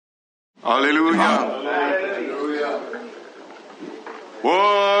Hallelujah. Hallelujah.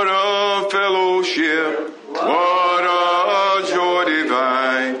 What a fellowship, what a joy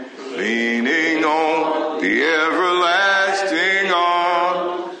divine, leaning on the everlasting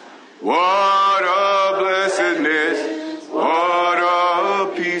arm. What a blessedness, what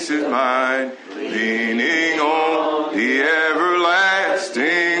a peace is mine, leaning on the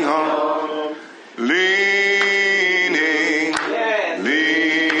everlasting arm. Leaning,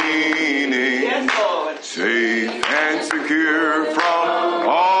 safe and secure from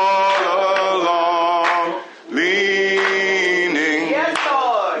all along. Leaning,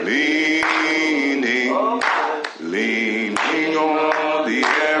 leaning on the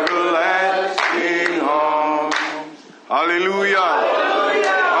everlasting arms. Hallelujah.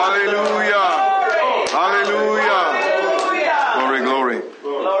 Hallelujah. Hallelujah. Glory, glory.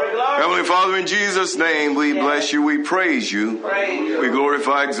 Heavenly Father, in Jesus' name, we bless you, we praise you, we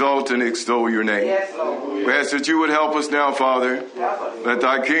glorify, exalt, and extol your name. We ask that you would help us now, Father. Let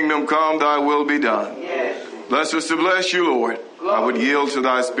thy kingdom come, thy will be done. Bless us to bless you, Lord. I would yield to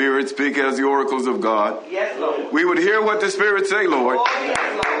thy Spirit, speak as the oracles of God. We would hear what the Spirit say, Lord.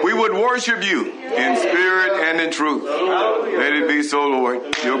 We would worship you in spirit and in truth. Let it be so, Lord.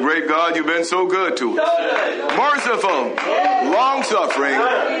 You're a great God. You've been so good to us. Merciful, long-suffering,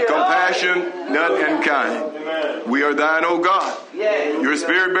 compassionate, and kind. We are thine, O God. Your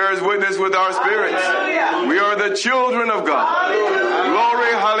Spirit bears witness with our spirits. We are the children of God.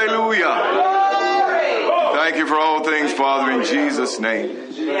 Glory, hallelujah. Thank you for all things, Father, in Jesus' name.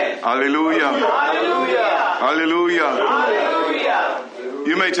 Hallelujah. Hallelujah.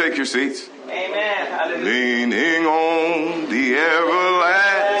 You may take your seats. Amen. Leaning on the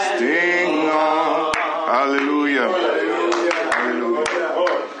everlasting arm. Hallelujah. Hallelujah.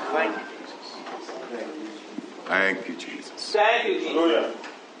 Thank you, Jesus. Thank you, Jesus.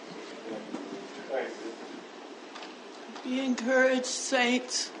 Be encouraged,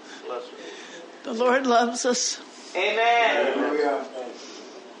 saints. The Lord loves us. Amen.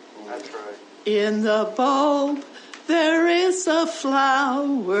 That's right. In the bulb there is a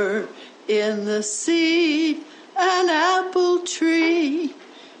flower, in the seed an apple tree,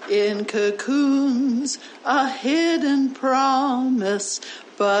 in cocoons a hidden promise,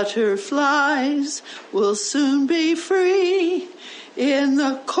 butterflies will soon be free. In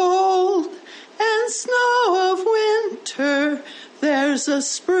the cold and snow of winter there's a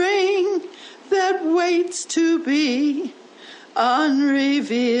spring that waits to be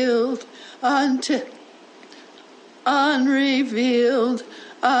unrevealed until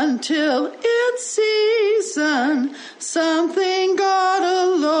its season, something God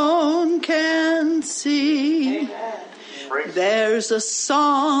alone can see. Amen. There's a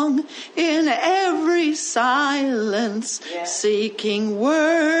song in every silence, seeking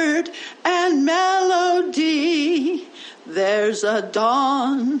word and melody. There's a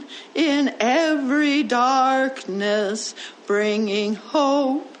dawn in every darkness, bringing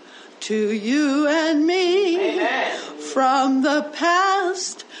hope to you and me. Amen. From the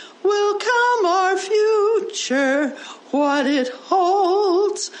past will come our future, what it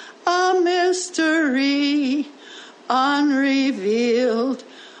holds a mystery, unrevealed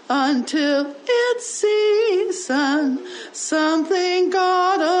until its season, something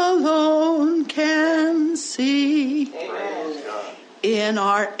God alone can see. Amen. In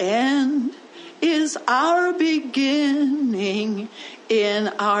our end is our beginning, in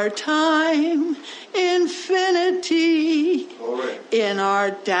our time, infinity. In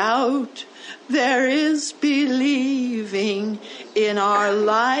our doubt, there is believing. In our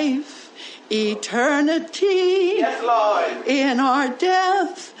life, eternity. Yes, Lord. In our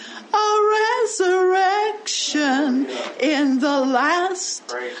death, a resurrection. In the last,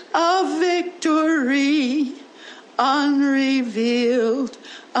 a victory. Unrevealed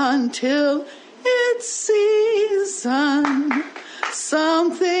until its season,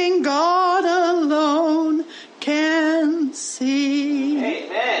 something God alone can see.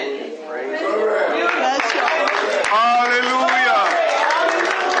 Amen. That's right. Hallelujah.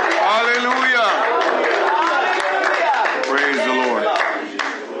 Hallelujah. Praise the Lord.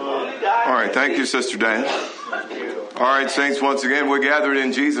 All right. Thank you, Sister Diane. All right, saints, once again, we're gathered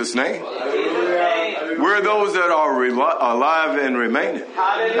in Jesus' name. We're those that are alive and remaining.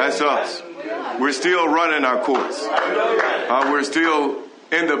 That's us. We're still running our course. We're still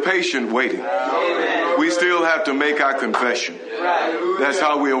in the patient waiting. We still have to make our confession. That's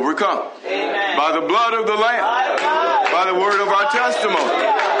how we overcome. By the blood of the Lamb. By the word of our testimony.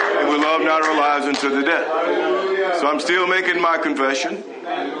 And we love not our lives unto the death. So I'm still making my confession.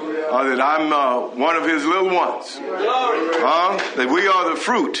 That I'm one of his little ones. That we are the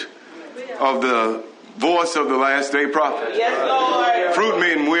fruit of the voice of the last day prophet. Yes, Lord. Fruit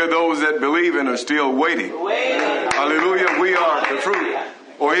meaning we're those that believe and are still waiting. Hallelujah. We are the fruit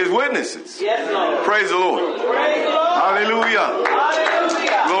or his witnesses. Yes, Lord. Praise the Lord. Praise the Lord. Hallelujah.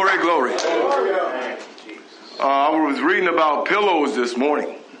 Hallelujah. Glory, glory. I was reading about pillows this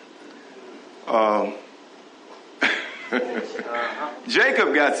morning.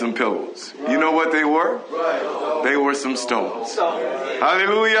 Jacob got some pillows. You know what they were? They were some stones.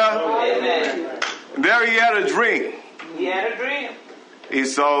 Hallelujah. Amen. There he had a dream. He had a dream. He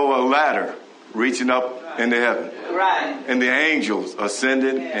saw a ladder reaching up into heaven. Right. And the angels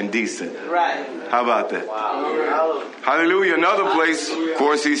ascended and descended. Right. How about that? Wow. Hallelujah. Another place, of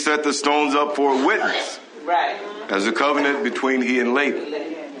course, he set the stones up for a witness. Right. As a covenant between he and Laban.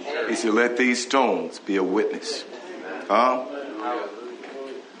 He said, let these stones be a witness.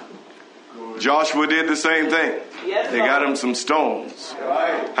 Joshua did the same thing. They got him some stones.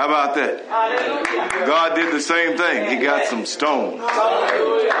 How about that? Hallelujah. God did the same thing. He got some stones.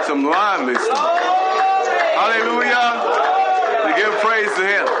 Some lively stones. Hallelujah. To give praise to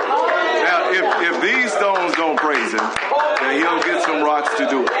him. Now, if these stones don't praise him, then he'll get some rocks to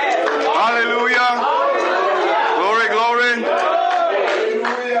do it. Hallelujah. Glory, glory.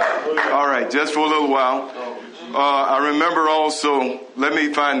 All right, just for a little while. I remember also, let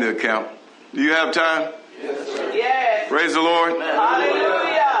me find the account. Do you have time? Yes. Praise the Lord.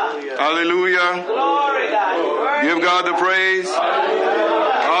 Hallelujah. Hallelujah. Glory, God. Give God the praise.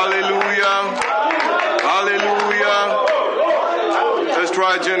 Hallelujah. Hallelujah. Let's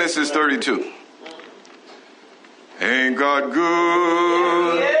try Genesis 32. Ain't God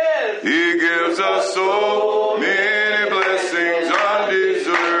good? Yes. He gives us so many blessings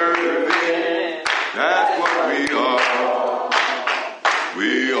undeserving. That's what we are.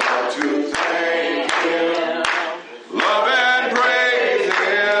 We ought to thank him, love and praise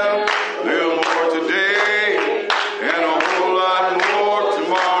him, a little more today and a whole lot more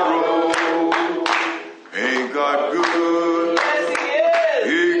tomorrow. Ain't God good? Yes, he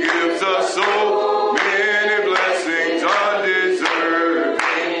is. He gives us so many blessings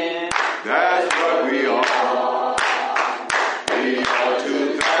undeserving. That's what we are. We ought to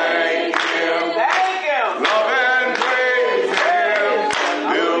thank him, Thank him. love and praise him, a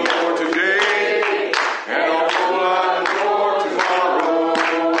little more today and a whole lot more tomorrow. A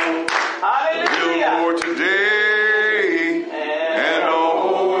little Hallelujah. more today and a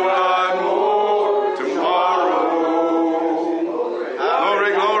whole lot more tomorrow.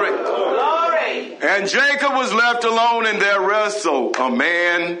 Glory, glory. Glory. And Jacob was left alone, and there wrestled a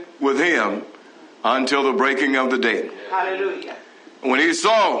man with him until the breaking of the day. Hallelujah. When he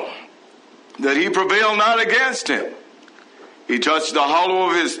saw that he prevailed not against him, he touched the hollow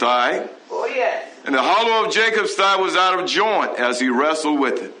of his thigh, Oh, yes. and the hollow of Jacob's thigh was out of joint as he wrestled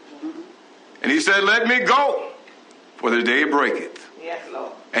with it. And he said, let me go, for the day breaketh. Yes,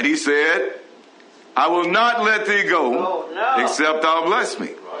 Lord. And he said, I will not let thee go, Oh, no. except thou bless me.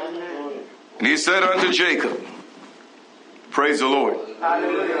 And he said unto Jacob, praise the Lord,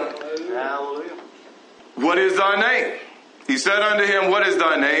 Hallelujah. Hallelujah. what is thy name? He said unto him, what is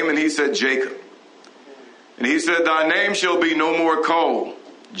thy name? And he said, Jacob. And he said, thy name shall be no more called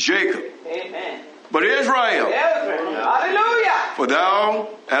Jacob, Amen. but Israel. Hallelujah. For thou,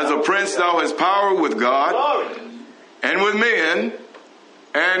 as a prince, thou hast power with God Glory. and with men,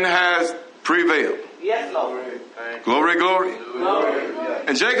 and hast prevailed. Yes, Lord. Glory, glory. Glory.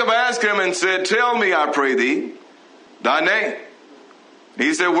 And Jacob asked him and said, tell me, I pray thee, thy name.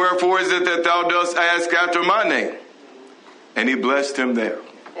 He said, wherefore is it that thou dost ask after my name? And he blessed him there.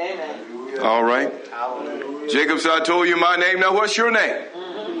 Amen. All right. Jacob said, I told you my name. Now what's your name?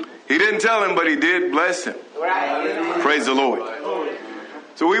 He didn't tell him, but he did bless him. Right. Praise the Lord.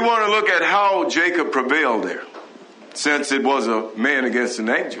 So we want to look at how Jacob prevailed there, since it was a man against an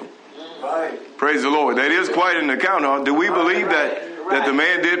angel. Praise the Lord. That is quite an account. Huh? Do we believe that the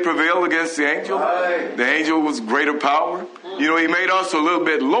man did prevail against the angel? The angel was greater power. You know, he made us a little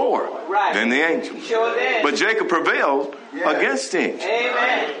bit lower than the angel. Sure did. But Jacob prevailed against the angel.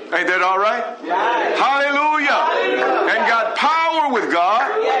 Amen. Ain't that all right? Hallelujah. And got power with God.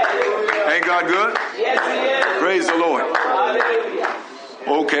 Ain't God good? Yes, he is. Praise the Lord. Hallelujah.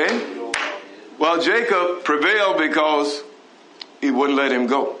 Okay. Well, Jacob prevailed because he wouldn't let him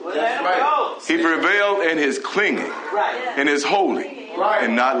go. Well, let him go. He prevailed in his clinging, Right. in his holding,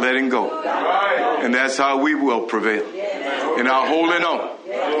 and not letting go. And that's how we will prevail. In our holding on,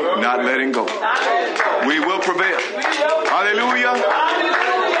 not letting go. We will prevail. Hallelujah.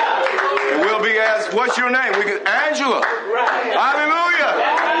 Hallelujah. And we'll be asked, what's your name? We get Angela. Right. Hallelujah.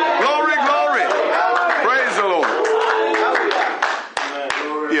 Glory, glory. Praise the Lord.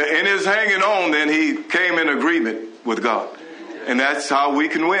 in his hanging on, then he came in agreement with God. And that's how we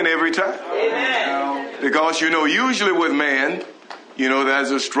can win every time. Amen. Because, usually with man,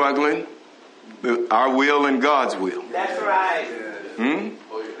 there's a struggling, our will and God's will. That's right.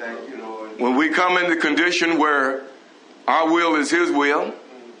 When we come in the condition where our will is his will,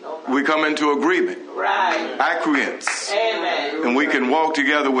 we come into agreement, Right. acquiesce, Amen. and we can walk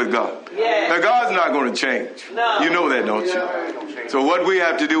together with God. Yes. Now, God's not going to change. No. You know that, don't you? So what we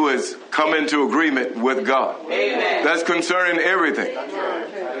have to do is come into agreement with God. Amen. That's concerning everything.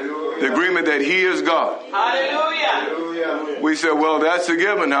 The agreement that he is God. Hallelujah. We say, well, that's a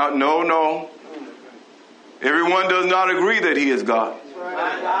given. Now, no. Everyone does not agree that he is God.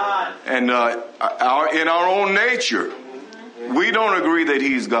 My God. And in our own nature, we don't agree that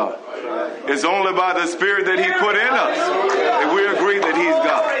he's God. It's only by the Spirit that he put in us that we agree that he's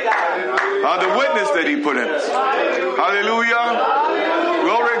God. The witness that he put in us. Hallelujah.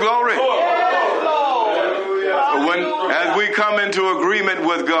 Glory, glory. As we come into agreement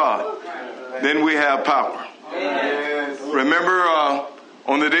with God, then we have power. Remember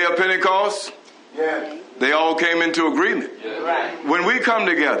on the day of Pentecost, they all came into agreement. When we come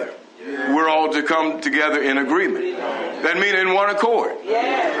together, we're all to come together in agreement. That means in one accord.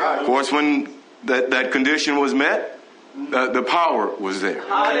 Of course, when that condition was met, the power was there.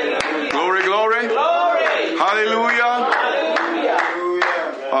 Hallelujah. Glory, glory. Glory. Hallelujah.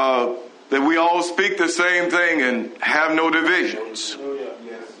 Hallelujah. That we all speak the same thing and have no divisions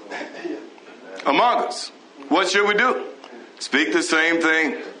among us. What should we do? Speak the same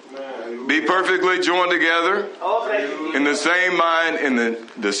thing. Be perfectly joined together Oh, bless you. in the same mind, in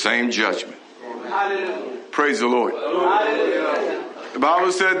the same judgment. Hallelujah. Praise the Lord. Hallelujah. The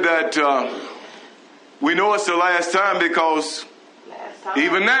Bible said that we know it's the last time because Last time.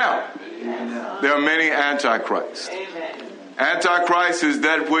 even now there are many antichrists. Amen. Antichrist is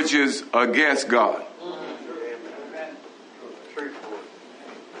that which is against God.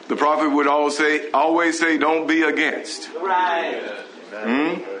 The prophet would always say, don't be against. Right.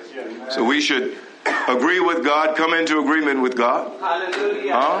 So we should agree with God, come into agreement with God.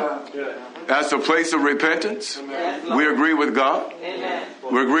 Hallelujah. That's a place of repentance. Yes, Lord. We agree with God. Amen.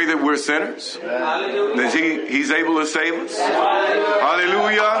 We agree that we're sinners. Hallelujah. That he's able to save us.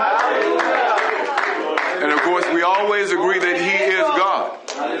 Hallelujah. Hallelujah. And of course, we always agree that he is God.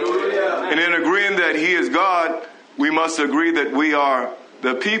 And in agreeing that he is God, we must agree that we are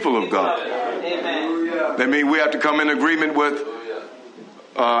the people of God. Amen. That means we have to come in agreement with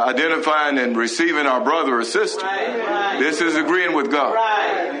identifying and receiving our brother or sister. Right. This is agreeing with God.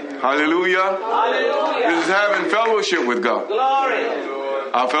 Right. Hallelujah. Hallelujah. This is having fellowship with God.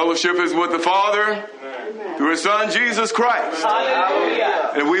 Glory. Our fellowship is with the Father through his Son, Jesus Christ.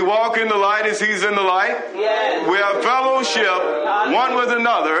 Hallelujah. And we walk in the light as he's in the light. Yes. We have fellowship one with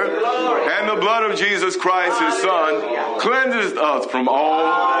another. And the blood of Jesus Christ, his Son, cleanses us from all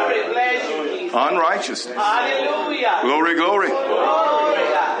Glory. Bless you, Jesus. unrighteousness. Hallelujah. Glory, glory. Glory,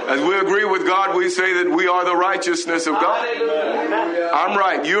 God. As we agree with God, we say that we are the righteousness of God. Hallelujah. I'm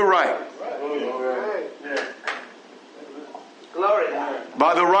right, you're right. Glory, God.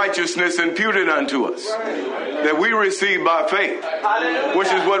 By the righteousness imputed unto us that we receive by faith, Hallelujah. which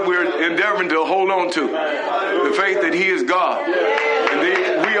is what we're endeavoring to hold on to. The faith that he is God and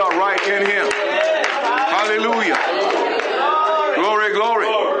that we are right in him. Hallelujah. Glory, glory.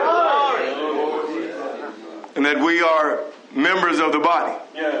 And that we are members of the body.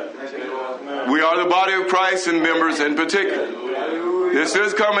 We are the body of Christ and members in particular. This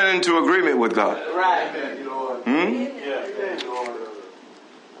is coming into agreement with God. Right.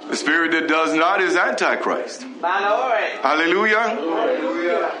 The spirit that does not is Antichrist. My Lord.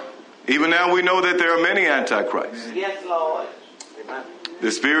 Hallelujah. Even now we know that there are many Antichrists. Yes, Lord.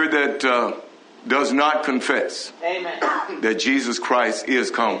 The spirit that does not confess Amen. that Jesus Christ is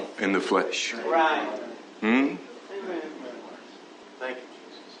come in the flesh. Right. Hmm? Thank you,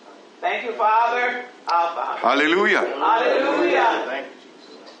 Jesus. Thank you, Father. Our Father. Hallelujah. Hallelujah. Thank you,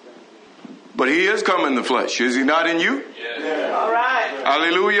 Jesus. But he is come in the flesh. Is he not in you? All right.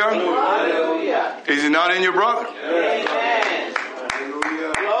 Hallelujah. Hallelujah. Is he not in your brother? Amen.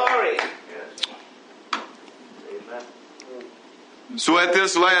 Glory. So at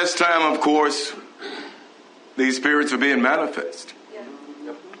this last time, of course, these spirits are being manifest.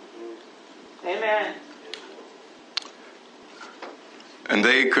 Amen. And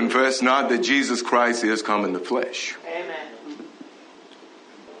they confess not that Jesus Christ is come in the flesh. Amen.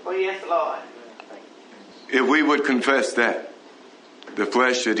 Oh, yes, Lord. If we would confess that, the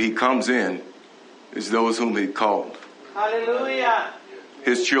flesh that he comes in is those whom he called, Hallelujah.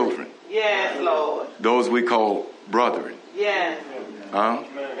 his children, Yes, Lord. those we call brethren. Yes. Huh?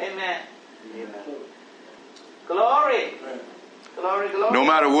 Glory. Glory, glory. No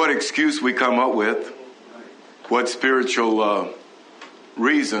matter what excuse we come up with, what spiritual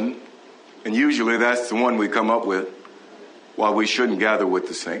reason, and usually that's the one we come up with, why we shouldn't gather with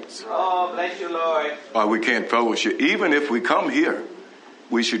the saints. Oh, bless you, Lord. Why we can't fellowship. Even if we come here,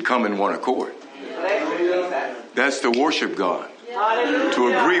 we should come in one accord. Bless you, Jesus. That's to worship God, Hallelujah. to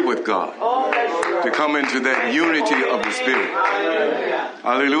agree with God, Oh, bless you, Lord. to come into that unity of the Spirit. Hallelujah.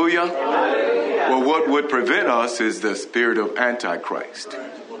 Hallelujah. Hallelujah. Well, what would prevent us is the spirit of Antichrist.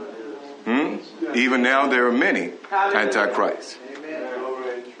 Even now, there are many Antichrists.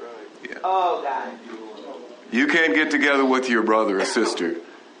 Yeah. Oh, God. You can't get together with your brother or sister.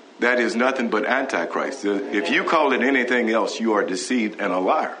 That is nothing but Antichrist. If you call it anything else, you are deceived and a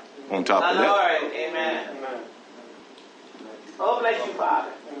liar on top My of that. Lord. Amen. Oh, bless you,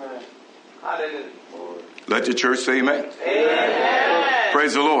 Father. Hallelujah. Let the church say amen. Amen.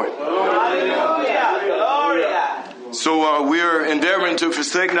 Praise the Lord. Hallelujah. Glory, God. So we are endeavoring to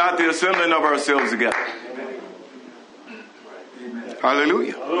forsake not the assembling of ourselves together.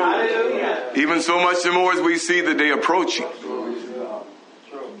 Hallelujah. Hallelujah. Even so much the more as we see the day approaching.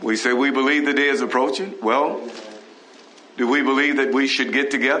 We say we believe the day is approaching. Well, do we believe that we should get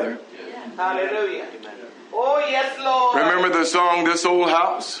together? Hallelujah. Oh, yes, Lord. Remember the song, This Old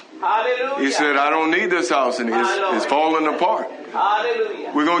House? Hallelujah. He said, I don't need this house, and it's falling apart.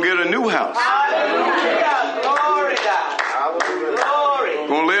 Hallelujah. We're going to get a new house. Hallelujah. Glory, God. Glory. We're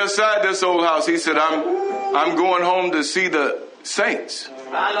going to lay aside this old house. He said, I'm going home to see the saints.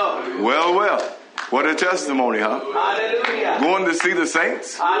 My Lord. Well. What a testimony, huh? Hallelujah. Going to see the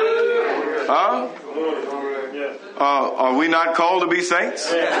saints? Hallelujah. Huh? Are we not called to be saints?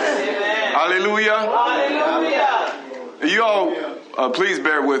 Amen. Hallelujah. Hallelujah. You all, please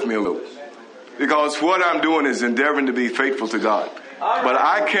bear with me a little. Because what I'm doing is endeavoring to be faithful to God. But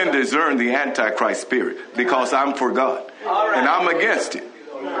I can discern the Antichrist spirit because I'm for God. And I'm against it.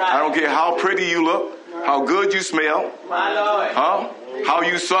 I don't care how pretty you look, how good you smell, My Lord. huh? How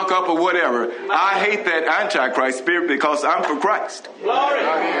you suck up or whatever. I hate that Antichrist spirit because I'm for Christ. Glory.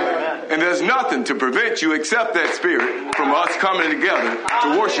 And there's nothing to prevent you except that spirit from us coming together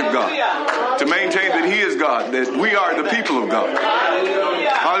to worship God, to maintain that He is God, that we are the people of God. Hallelujah.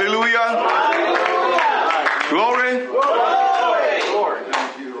 Hallelujah. Glory.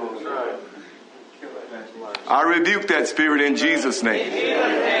 I rebuke that spirit in Jesus'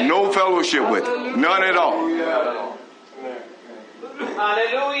 name. No fellowship with it. None at all.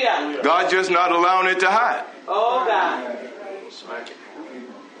 Hallelujah. God just not allowing it to hide. Oh, God.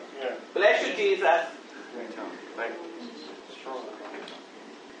 Bless you, Jesus.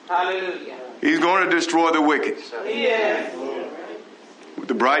 Hallelujah. He's going to destroy the wicked He is. with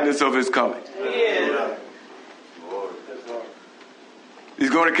the brightness of His coming. He is. He's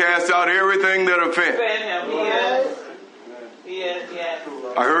going to cast out everything that offends. Defend him. He is. He is, yes.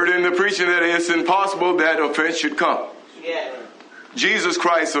 I heard in the preaching that it's impossible that offense should come. Yes. Jesus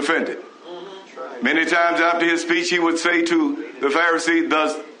Christ offended. Many times after His speech, He would say to the Pharisee,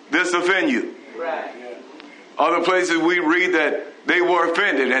 does this offend you? Right. Other places we read that they were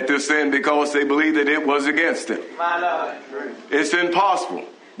offended at this sin because they believed that it was against them. My Lord. It's impossible,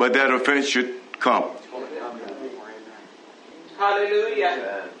 but that offense should come.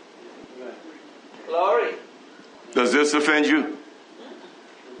 Hallelujah. Glory. Does this offend you?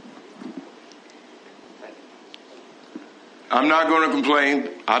 I'm not going to complain.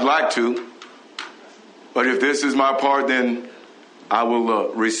 I'd like to. But if this is my part, then I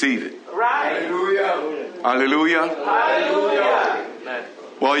will receive it. Right. Hallelujah. Hallelujah.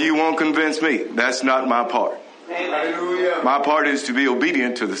 Well, you won't convince me. That's not my part. Amen. My part is to be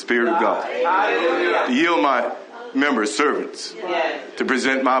obedient to the Spirit of God. Hallelujah. To yield my members, servants, Yes. to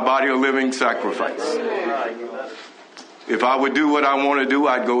present my body a living sacrifice. If I would do what I want to do,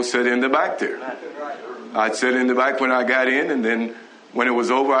 I'd go sit in the back there. I'd sit in the back when I got in, and then when it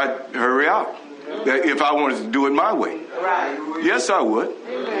was over, I'd hurry out. That if I wanted to do it my way. Right. Yes, I would.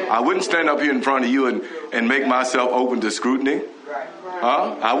 I wouldn't stand up here in front of you and make myself open to scrutiny.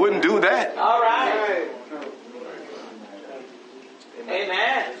 Huh? I wouldn't do that. All right.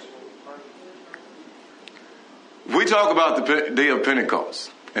 Amen. We talk about the day of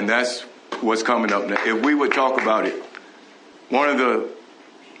Pentecost, and that's what's coming up now. If we would talk about it, one of the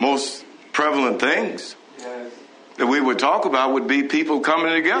most prevalent things that we would talk about would be people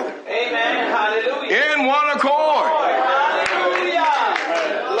coming together. Amen. Hallelujah. In one accord. Hallelujah.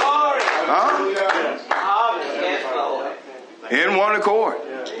 Glory. Huh? Yes, Lord. In one accord.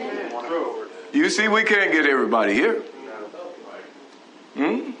 You see, we can't get everybody here.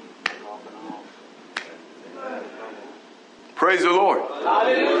 Praise the Lord.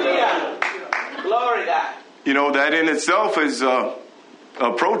 Hallelujah. You know, that in itself is a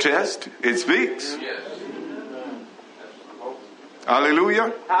protest. It speaks.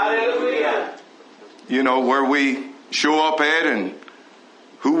 Hallelujah. Hallelujah. You know, where we show up at and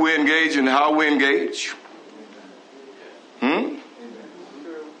who we engage and how we engage.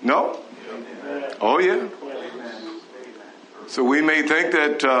 No? Oh, yeah. So we may think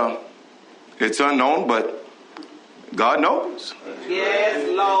that it's unknown, but God knows. Yes,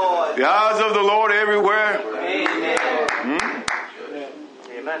 Lord. The eyes of the Lord everywhere. Amen.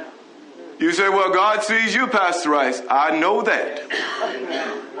 Amen. You say, well, God sees you, Pastor Rice. I know that.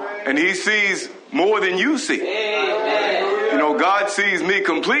 And he sees more than you see. Amen. You know, God sees me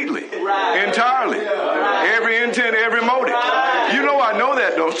completely, entirely. Every intent, every motive. You know I know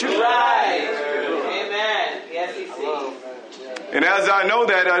that, don't you? Right. Amen. Yes, he sees. And as I know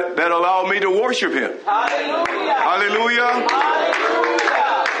that, that allows me to worship him. Hallelujah. Hallelujah.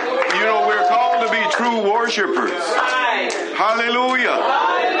 Hallelujah. You know, we're called to be true worshipers. Right. Hallelujah.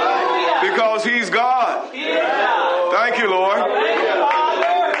 Hallelujah. Because he's God. Yeah. Thank you, Lord. Thank you,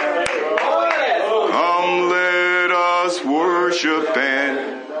 Father. Oh, yes. Come, let us worship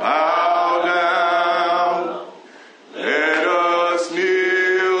and bow down. Let us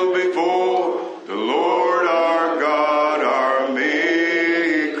kneel before the Lord our God, our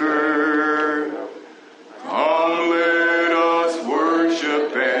Maker. Come, let us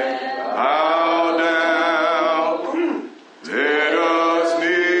worship and bow down. Let us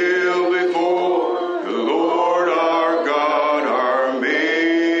kneel before the Lord our God, our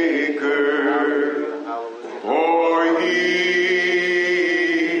Maker. For he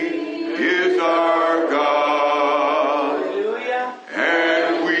is our God, Hallelujah.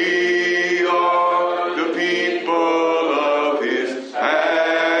 and we are the people of his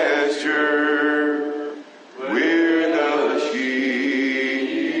pasture. We're the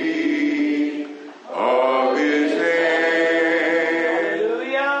sheep of his hand.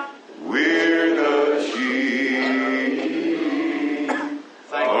 Hallelujah. We're the sheep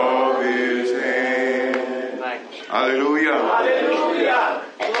of his hand. Thank you. Hallelujah. Hallelujah.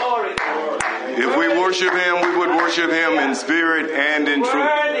 Glory. If we worship him, we would worship him in spirit and in truth.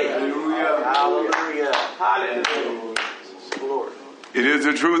 Worthy. Hallelujah. Hallelujah. Glory. It is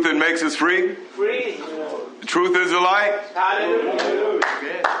the truth that makes us free. Free. The truth is the light. Hallelujah.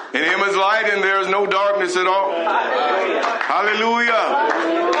 In him is light and there is no darkness at all. Hallelujah. Hallelujah.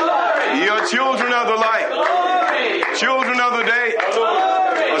 Glory. Ye are children of the light. Glory. Children of the day.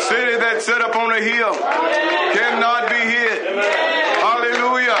 Glory. A city that's set up on a hill cannot be hid.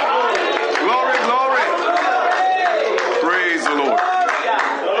 Hallelujah. Glory, glory. Praise the Lord.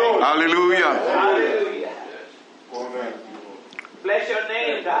 Hallelujah. Hallelujah. Bless your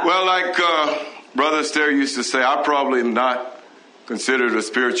name, God. Well, like Brother Stair used to say, I probably am not considered a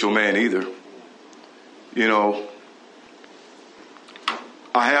spiritual man either. You know,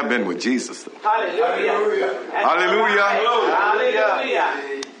 I have been with Jesus, though. Hallelujah. Hallelujah.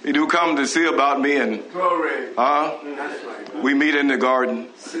 Hallelujah. He do come to see about me, and we meet in the garden.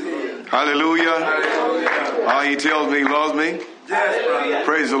 Hallelujah. He tells me he loves me.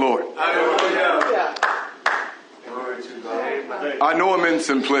 Praise the Lord. I know him in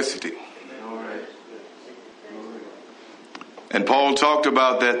simplicity. And Paul talked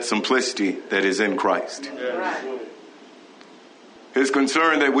about that simplicity that is in Christ. His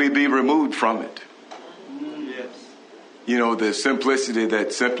concern that we be removed from it. You know, the simplicity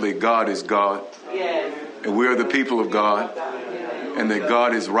that simply God is God. Yes. And we are the people of God. And that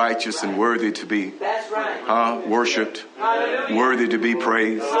God is righteous and worthy to be That's right. worshipped. Hallelujah. Worthy to be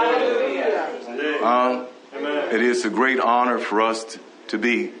praised. Hallelujah. It is a great honor for us to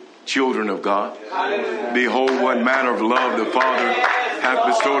be children of God. Hallelujah. Behold, what manner of love the Father hath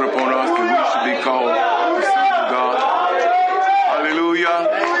bestowed upon us, that we should be called the sons of God. Hallelujah.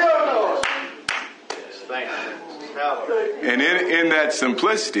 Thank you. Hallelujah. And in that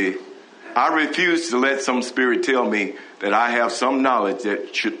simplicity, I refuse to let some spirit tell me that I have some knowledge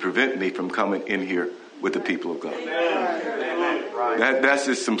that should prevent me from coming in here with the people of God. That's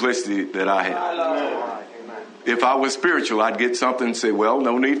the simplicity that I have. If I was spiritual, I'd get something and say, well,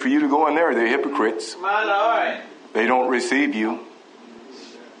 no need for you to go in there. They're hypocrites. My Lord. They don't receive you.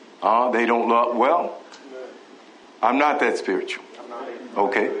 They don't love. Well, I'm not that spiritual.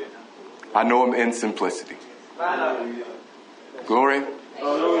 Okay. I know him in simplicity. My Lord. Glory.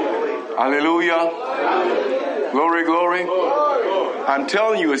 Hallelujah. Glory, glory. I'm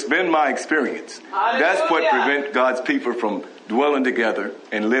telling you, it's been my experience. That's what prevents God's people from dwelling together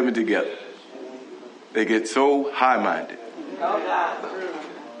and living together. They get so high-minded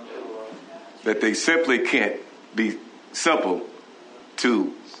that they simply can't be simple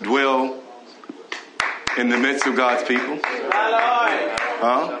to dwell in the midst of God's people?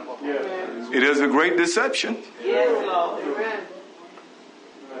 Huh? It is a great deception.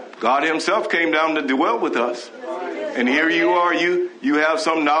 God himself came down to dwell with us. And here you are, you have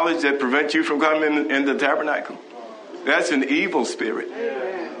some knowledge that prevents you from coming in the tabernacle. That's an evil spirit.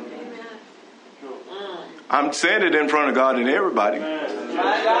 I'm saying it in front of God and everybody.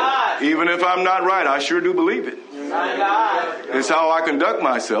 Even if I'm not right, I sure do believe it. It's how I conduct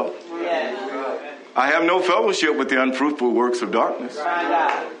myself. I have no fellowship with the unfruitful works of darkness.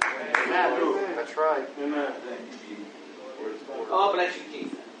 That's right. Oh, bless you,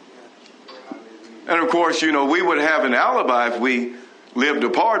 Jesus. And of course, you know, we would have an alibi if we lived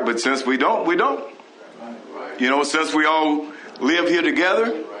apart, but since we don't, we don't. You know, since we all live here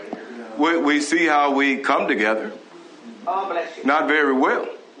together, we see how we come together. Oh, bless you. Not very well.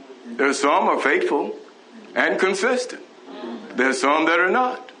 There's some are faithful and consistent. There's some that are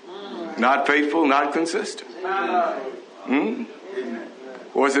not. Not faithful, not consistent. Of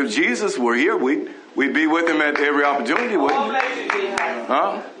course, if Jesus were here, we'd be with him at every opportunity, wouldn't we?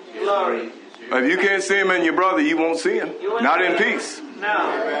 Huh? Glory. If you can't see him in your brother, you won't see him. Not in peace.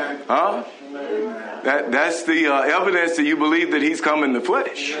 No. Huh? That's the evidence that you believe that he's come in the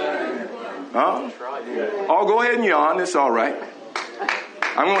flesh. Huh? Oh, go ahead and yawn. It's all right.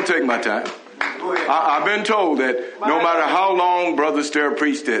 I'm going to take my time. I've been told that no matter how long Brother Stair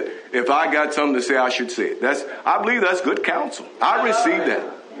preached it, if I got something to say, I should say it. I believe that's good counsel. I received that.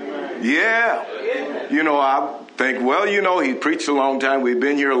 Yeah. You know, I think, well, you know, he preached a long time. We've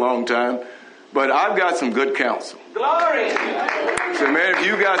been here a long time. But I've got some good counsel. Glory. So, man, if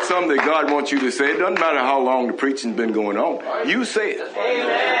you got something that God wants you to say, it doesn't matter how long the preaching's been going on. You say it.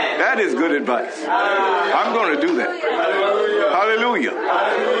 Amen. That is good advice. I'm going to do that. Hallelujah.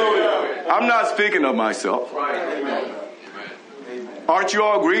 I'm not speaking of myself. Aren't you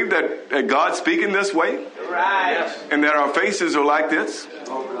all grieved that God's speaking this way? Right. And that our faces are like this?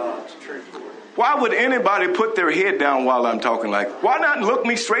 Why would anybody put their head down while I'm talking like, why not look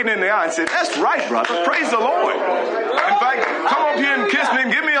me straight in the eye and say, that's right, brother. Praise the Lord. In fact, come up here and kiss me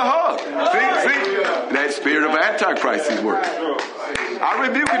and give me a hug. See? That spirit of Antichrist is working. I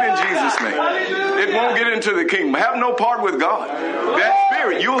rebuke it in Jesus' name. It won't get into the kingdom. Have no part with God. That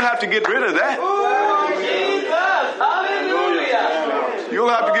spirit, you'll have to get rid of that. You'll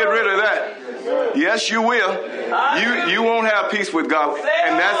have to get rid of that. Yes, you will. You won't have peace with God.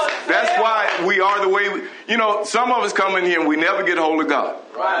 And that's why we are the way you know, some of us come in here and we never get a hold of God.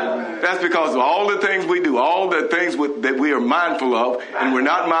 That's because of all the things we do, all the things that we are mindful of, and we're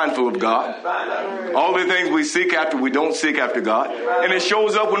not mindful of God. All the things we seek after, we don't seek after God. And it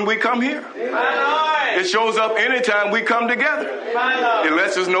shows up when we come here. It shows up anytime we come together. It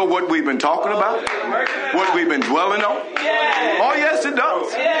lets us know what we've been talking about, what we've been dwelling on. Oh, yes, it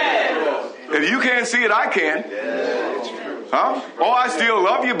does. If you can't see it, I can. Huh? Oh, I still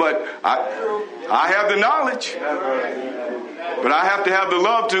love you, but I have the knowledge. But I have to have the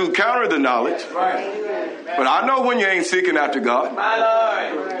love to counter the knowledge. But I know when you ain't seeking after God.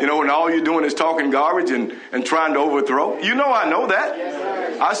 You know, when all you're doing is talking garbage and trying to overthrow. You know I know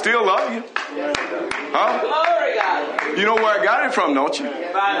that. I still love you. Huh? You know where I got it from, don't you?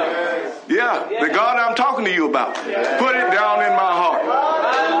 Yeah, the God I'm talking to you about. Put it down in my heart.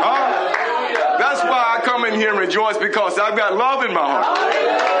 Huh? That's why I come in here and rejoice, because I've got love in my heart.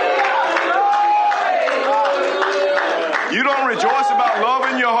 You don't rejoice about love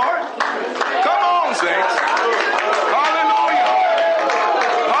in your heart? Come on, saints. Hallelujah.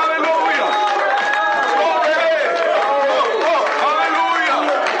 Hallelujah. Glory. Oh, hallelujah.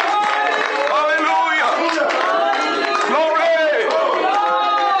 Hallelujah. Glory.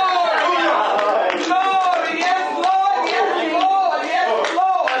 Glory. Yes, Lord. Yes, Lord. Yes,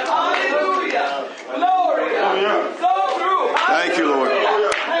 Lord. Hallelujah. Glory. So true. Thank you, Lord.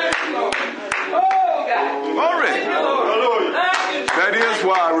 Oh, God. Glory. That is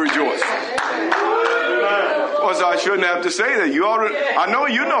why I rejoice. Well, so I shouldn't have to say that. You already, I know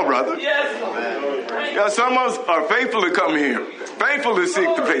you know, brother. Yes. Yeah, some of us are faithful to come here, faithful to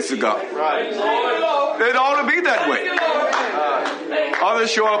seek the face of God. It ought to be that way.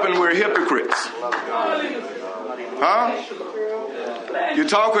 Others show up and we're hypocrites. Huh? You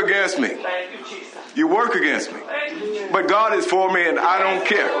talk against me. You work against me. But God is for me and I don't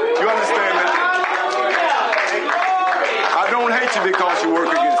care. You understand that? I don't hate you because you work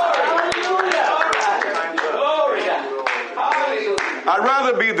against me. I'd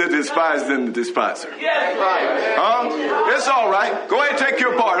rather be the despised than the despiser. Huh? It's all right. Go ahead and take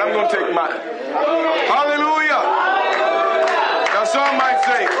your part. I'm going to take mine. Hallelujah. Now some might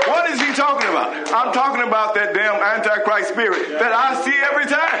say, what is he talking about? I'm talking about that damn Antichrist spirit that I see every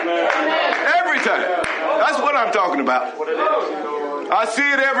time. Every time. I'm talking about. I see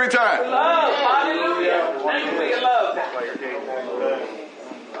it every time. Love. Hallelujah. Thank you for your love, God.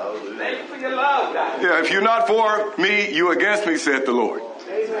 Thank you for your love, God. Yeah, if you're not for me, you're against me, said the Lord.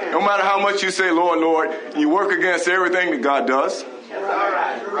 No matter how much you say, Lord, Lord, you work against everything that God does. That's all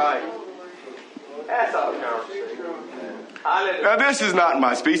right. Right. That's all right. Hallelujah. Now, this is not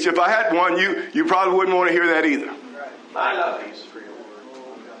my speech. If I had one, you probably wouldn't want to hear that either. My love.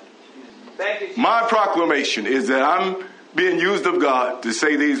 Thank you, Jesus. My proclamation is that I'm being used of God to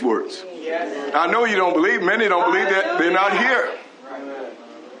say these words. Yes. I know you don't believe. Many don't believe that they're not here.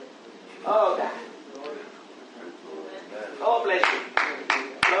 Oh, God. Oh, bless you.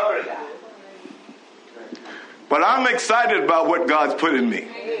 Glory, God. But I'm excited about what God's put in me.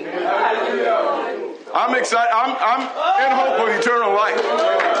 I'm excited. I'm in hope of eternal life.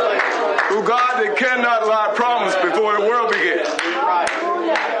 Through God that cannot lie promised before the world began.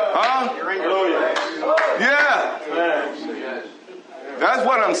 Huh? Yeah. That's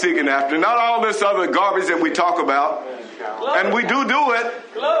what I'm seeking after. Not all this other garbage that we talk about. And we do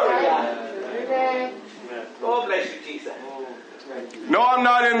it. Glory, God. Oh, bless you, Jesus. No, I'm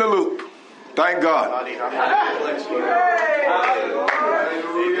not in the loop. Thank God.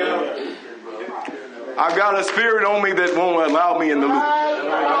 I've got a spirit on me that won't allow me in the loop.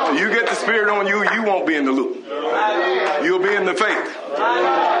 You get the spirit on you, you won't be in the loop. You'll be in the faith.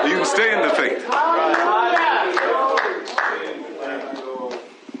 You can stay in the faith.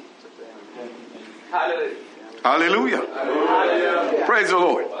 Hallelujah. Praise the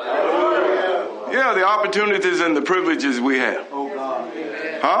Lord. Yeah, the opportunities and the privileges we have.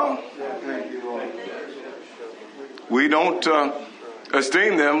 Huh? We don't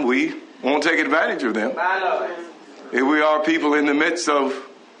esteem them. We won't take advantage of them. Here we are, people in the midst of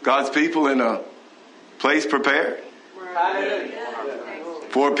God's people in a place prepared.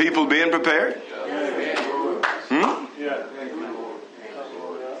 For people being prepared.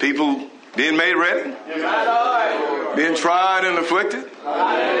 People being made ready. Being tried and afflicted.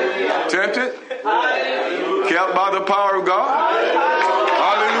 Tempted. Kept by the power of God.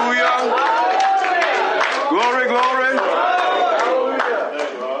 Hallelujah. Glory, glory.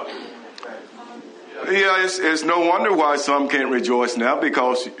 Yeah, it's no wonder why some can't rejoice now,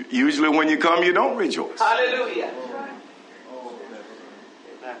 because usually when you come, you don't rejoice. Hallelujah.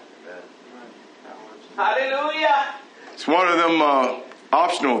 Hallelujah. It's one of them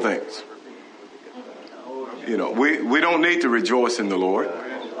optional things. You know, we don't need to rejoice in the Lord.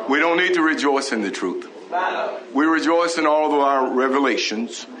 We don't need to rejoice in the truth. We rejoice in all of our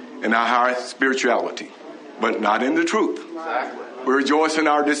revelations and our higher spirituality, but not in the truth. We rejoice in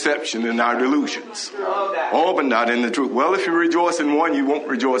our deception and our delusions. Oh, but not in the truth. Well, if you rejoice in one, you won't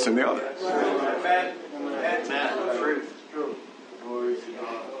rejoice in the other.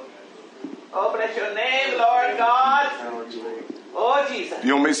 Oh, bless your name, Lord God. Oh, Jesus.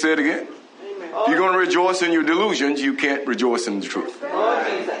 You want me to say it again? If you're going to rejoice in your delusions, you can't rejoice in the truth. Oh,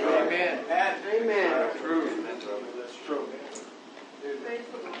 Jesus. Amen.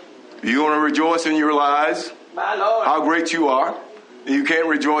 You're going to rejoice in your lies, My Lord. how great you are, and you can't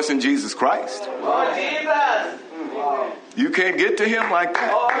rejoice in Jesus Christ. Oh, Jesus. You can't get to him like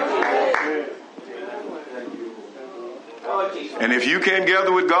that. Oh, Jesus. Oh, Jesus. And if you can't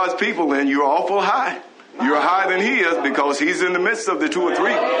gather with God's people, then you're awful high. You're higher than he is, because he's in the midst of the two or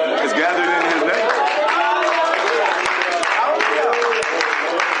three that's gathered in his name.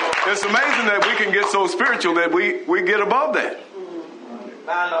 It's amazing that we can get so spiritual that we get above that.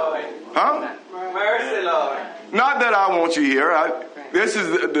 My Lord. Huh? Mercy, Lord. Not that I want you here. This is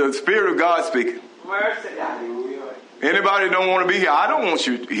the Spirit of God speaking. Mercy, God. Anybody don't want to be here, I don't want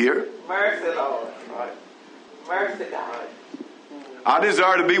you here. Mercy, Lord. Mercy, God. I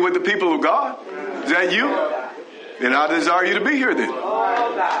desire to be with the people of God. Is that you? Then I desire you to be here then.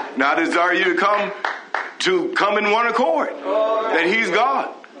 Oh, God. Now I desire you to come in one accord. That he's God.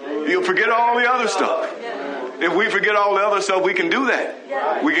 You'll forget all the other stuff. If we forget all the other stuff, we can do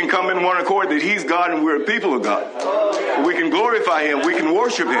that. We can come in one accord that he's God and we're the people of God. We can glorify him. We can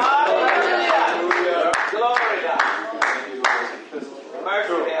worship him. Glory, God.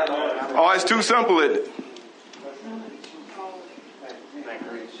 Mercy, Lord. Oh, it's too simple, isn't it?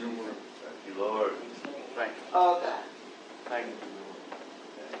 Oh, God.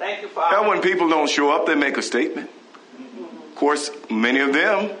 Thank you, Father. Now, when people don't show up, they make a statement. Of course, many of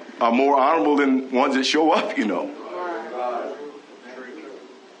them are more honorable than ones that show up, you know.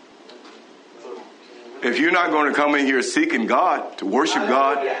 If you're not going to come in here seeking God, to worship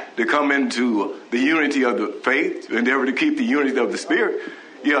God, to come into the unity of the faith, to endeavor to keep the unity of the Spirit,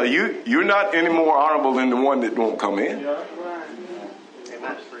 yeah, you're not any more honorable than the one that won't come in.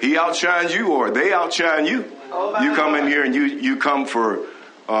 He outshines you or they outshine you. You come in here and you come for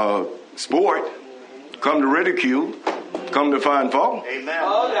sport, come to ridicule, come to find fault. Amen.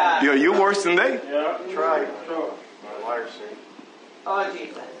 Oh, God. Yeah, you're worse than they. That's right. Oh,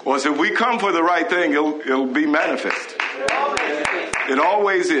 Jesus. Well, so if we come for the right thing, it'll be manifest. Oh, bless you, Jesus. It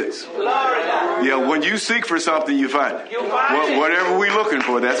always is. Glory to God. Yeah, when you seek for something, you find it. You find it. Whatever we're looking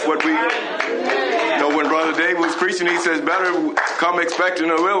for, that's what we... You know, when Brother Dave was preaching, he says, better come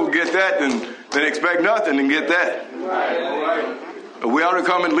expecting a little, get that, than expect nothing and get that. We ought to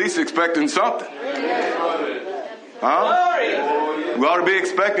come at least expecting something. Huh? We ought to be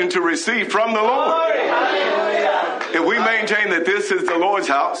expecting to receive from the Lord. If we maintain that this is the Lord's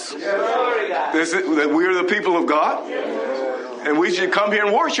house, that we are the people of God, and we should come here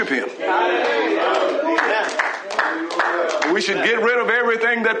and worship Him. We should get rid of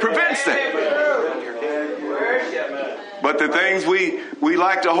everything that prevents that. But the things we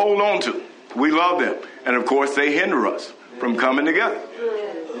like to hold on to, we love them. And of course, they hinder us from coming together.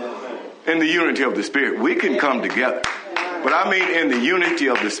 In the unity of the Spirit. We can come together. But I mean in the unity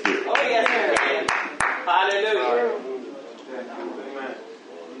of the Spirit. Oh, yes, hallelujah.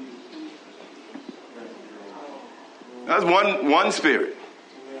 That's one Spirit.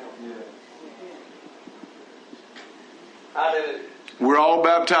 Hallelujah. We're all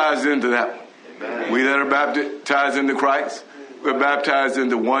baptized into that one. We that are baptized into Christ, we're baptized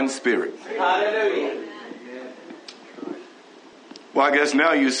into one Spirit. Hallelujah. Well, I guess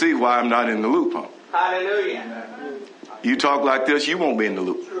now you see why I'm not in the loop, huh? Hallelujah. You talk like this, you won't be in the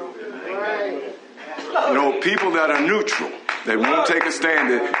loop. You know, people that are neutral, they won't take a stand,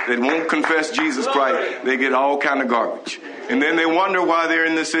 they won't confess Jesus Christ, they get all kind of garbage. And then they wonder why they're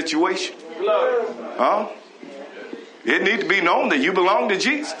in this situation. Huh? It needs to be known that you belong to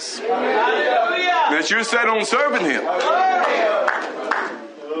Jesus. Hallelujah. That you're set on serving Him.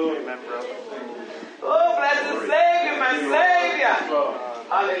 Oh, bless the Savior, my Savior.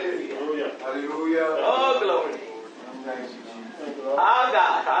 Hallelujah. Oh, glory. Oh,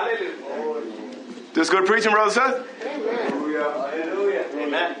 God. Hallelujah. Just good preaching, Brother Seth? Hallelujah.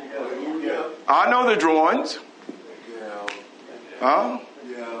 Amen. I know the drawings. Huh?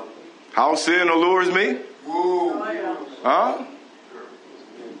 How sin allures me. Huh?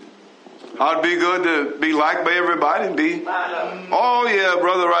 How'd be good to be liked by everybody and be, oh yeah,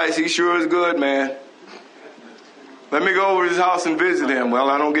 Brother Rice, he sure is good, man. Let me go over to his house and visit him. Well,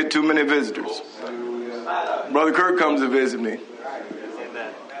 I don't get too many visitors. Brother Kirk comes to visit me.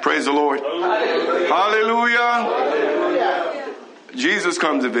 Praise the Lord. Hallelujah. Jesus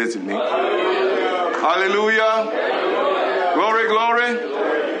comes to visit me. Hallelujah. Glory, glory.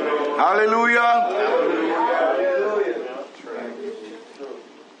 Hallelujah.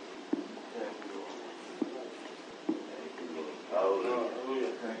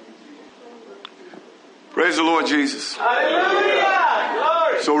 Praise the Lord Jesus. Hallelujah.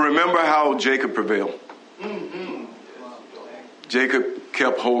 Glory. So remember how Jacob prevailed. Jacob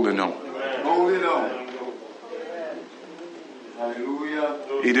kept holding on. Holding on. Hallelujah.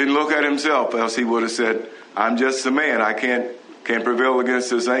 He didn't look at himself, else he would have said, I'm just a man. I can't prevail against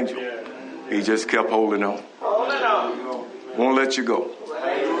this angel. He just kept holding on. Holding on. Won't let you go.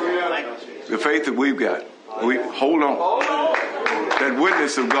 The faith that we've got, we hold on. Hold on. That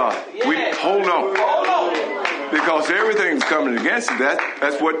witness of God, we hold on. Hold on. Because everything's coming against it.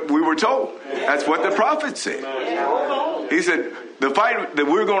 That's what we were told. That's what the prophet said. He said, the fight that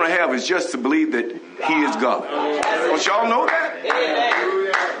we're going to have is just to believe that He is God. Don't y'all know that?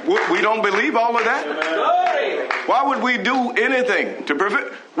 We don't believe all of that? Why would we do anything to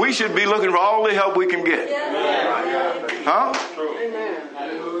prevent? We should be looking for all the help we can get. Huh?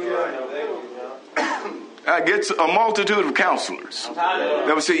 That gets a multitude of counselors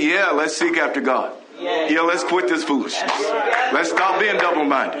that would say, yeah, let's seek after God. Yeah, let's quit this foolishness. Let's stop being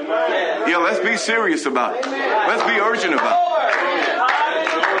double-minded. Yeah, let's be serious about it. Let's be urgent about it.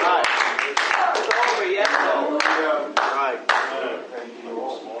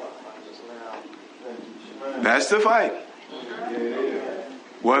 That's the fight.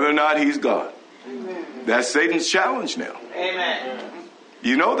 Whether or not He's God. That's Satan's challenge now. Amen.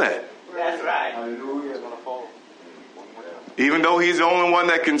 You know that. That's right. Even though He's the only one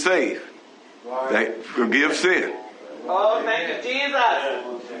that can save. That forgive sin. Oh, thank you, Jesus.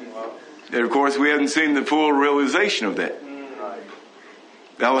 And of course, we haven't seen the full realization of that.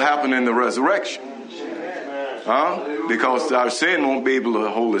 That'll happen in the resurrection. Huh? Because our sin won't be able to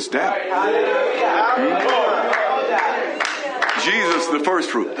hold us down. Jesus, the first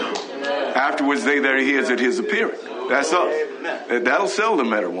fruit. Afterwards, they that He is at His appearing. That's us. That'll seldom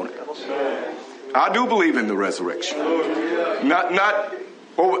matter, won't it? I do believe in the resurrection. Not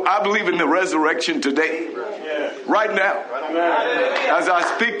Oh, I believe in the resurrection today. Right now. As I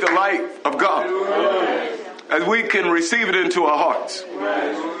speak the light of God. As we can receive it into our hearts.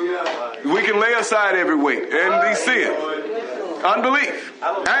 We can lay aside every weight and be sin, unbelief,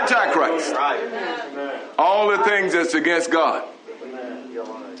 antichrist, all the things that's against God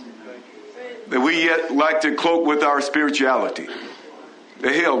that we yet like to cloak with our spirituality.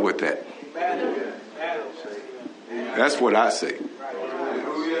 The hell with that. That's what I say.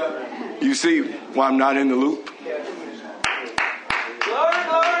 You see why I'm not in the loop?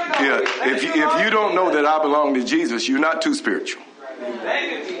 Yeah, if you don't know that I belong to Jesus, you're not too spiritual.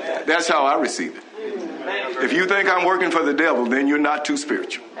 That's how I receive it. If you think I'm working for the devil, then you're not too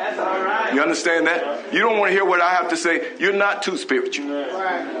spiritual. You understand that? You don't want to hear what I have to say. You're not too spiritual.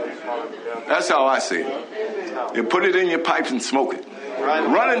 That's how I see it. You put it in your pipes and smoke it.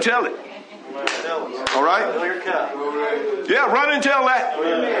 Run and tell it. All right? Yeah, run and tell that.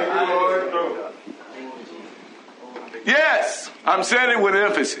 Yes, I'm saying it with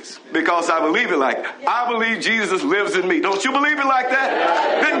emphasis because I believe it like that. I believe Jesus lives in me. Don't you believe it like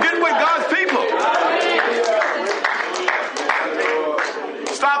that? Then get with God's people.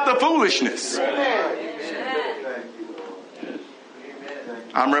 Stop the foolishness.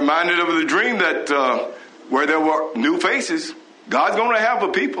 I'm reminded of the dream that where there were new faces. God's going to have a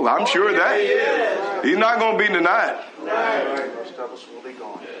people. I'm sure of that. He's not going to be denied.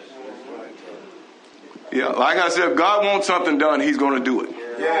 Yeah, like I said, if God wants something done, he's going to do it.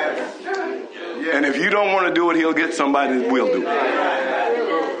 And if you don't want to do it, he'll get somebody that will do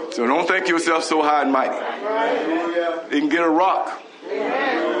it. So don't think yourself so high and mighty. You can get a rock.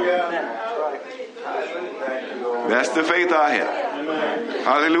 That's the faith I have.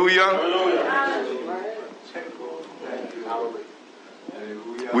 Hallelujah.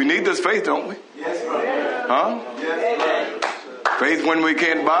 We need this faith, don't we? Huh? Faith when we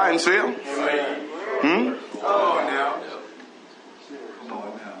can't buy and sell.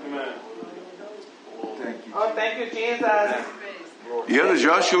 Oh, thank you, Jesus. Yeah, the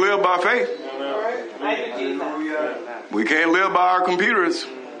just shall live by faith. Thank you, Jesus. We can't live by our computers.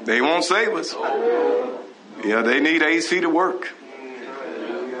 They won't save us. Yeah, they need AC to work.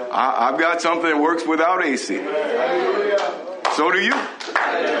 I've got something that works without AC. So do you.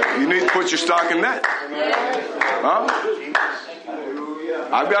 You need to put your stock in that. Huh?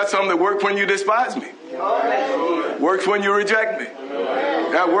 I've got something that works when you despise me. Works when you reject me.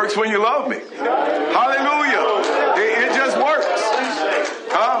 That works when you love me. Hallelujah. It just works.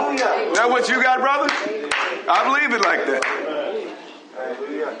 Huh? That what you got, brother? I believe it like that.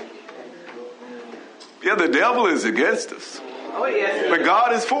 Yeah, the devil is against us. But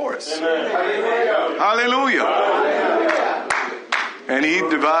God is for us. Hallelujah. And he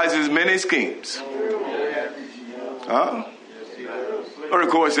devises many schemes. Huh? But of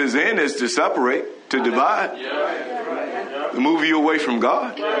course his end is to separate, to divide, to move you away from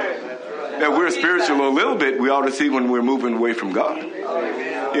God. If we're spiritual a little bit, we ought to see when we're moving away from God.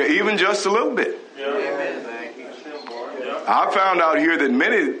 Yeah, even just a little bit. I found out here that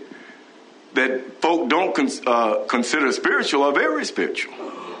many that folk don't consider spiritual are very spiritual.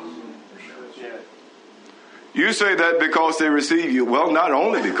 You say that because they receive you. Well, not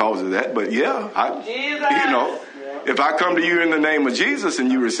only because of that, but yeah, if I come to you in the name of Jesus and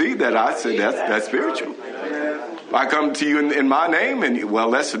you receive that, I say that's spiritual. If I come to you in my name, and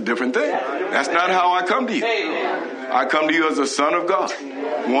well, that's a different thing. That's not how I come to you. I come to you as a son of God,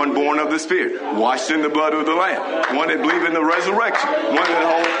 one born of the Spirit, washed in the blood of the Lamb, one that believes in the resurrection, one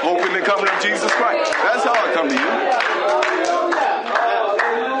that hope in the coming of Jesus Christ. That's how I come to you.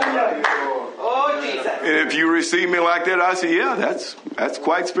 And if you receive me like that, I say, yeah, that's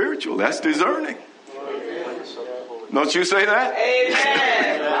quite spiritual. That's discerning. Don't you say that?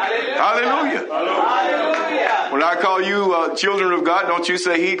 Amen. Hallelujah. Hallelujah. When I call you children of God, don't you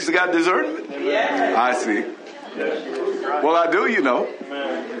say he's got discernment? Yes. I see. Well, I do, you know.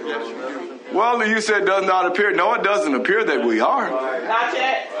 Well, you said does not appear. No, it doesn't appear that we are. Not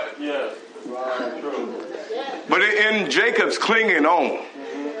yet. But in Jacob's clinging on,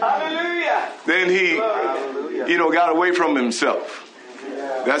 Hallelujah. then he, got away from himself.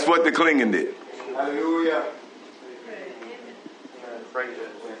 That's what the clinging did. Hallelujah.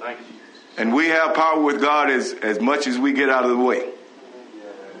 And we have power with God as much as we get out of the way.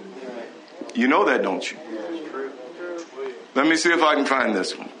 You know that, don't you? Let me see if I can find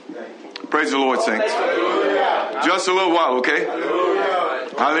this one. Praise the Lord, saints. Just a little while, okay?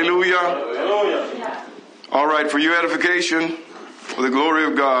 Hallelujah. All right, for your edification, for the glory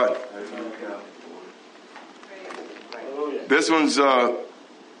of God. This one's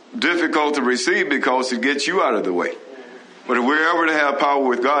difficult to receive because it gets you out of the way. But if we're ever to have power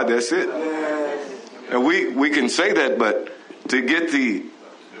with God, that's it. And we can say that, but to get the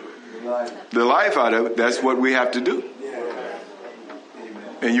life out of it, that's what we have to do.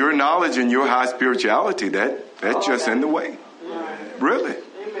 And your knowledge and your high spirituality, that's just in the way. Really.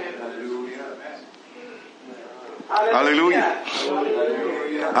 Hallelujah.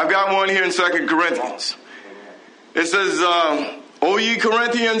 I've got one here in 2 Corinthians. It says, O ye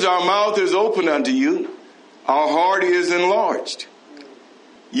Corinthians, our mouth is open unto you. Our heart is enlarged.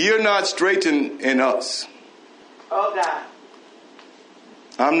 Ye are not straitened in us. Oh, God.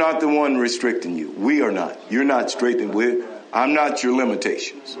 I'm not the one restricting you. We are not. You're not straitened with. I'm not your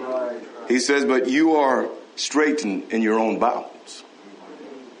limitations. He says, but you are straitened in your own bounds.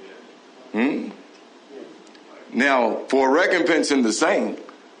 Now, for recompense in the same,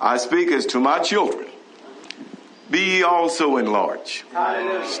 I speak as to my children. Be ye also enlarged.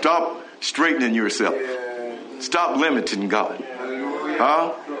 Stop straightening yourself. Stop limiting God.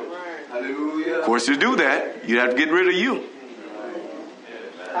 Huh? Of course, to do that, you have to get rid of you.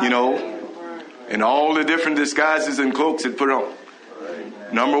 You know, and all the different disguises and cloaks it put on.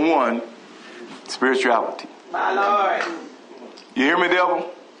 Number one, spirituality. My Lord. You hear me,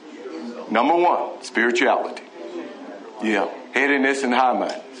 devil? Number one, spirituality. Yeah, headiness and high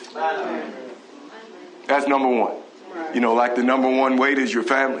mind. That's number one. You know, like the number one weight is your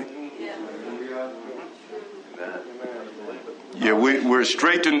family. Yeah, we're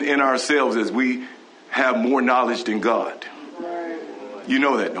straightened in ourselves as we have more knowledge than God. You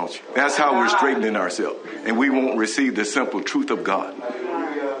know that, don't you? That's how we're straightening ourselves. And we won't receive the simple truth of God.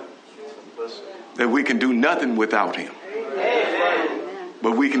 That we can do nothing without Him.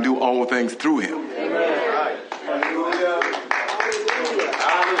 But we can do all things through Him.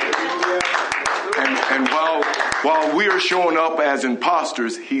 And while we are showing up as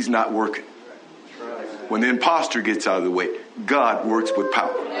imposters, He's not working. When the imposter gets out of the way, God works with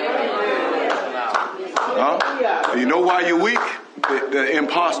power. Huh? You know why you're weak? The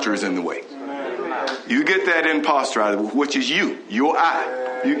imposter is in the way. You get that imposter out of the way, which is you, your I.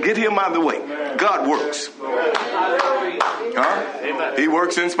 You get him out of the way. God works. Huh? He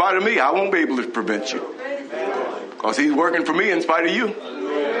works in spite of me. I won't be able to prevent you. Because He's working for me in spite of you.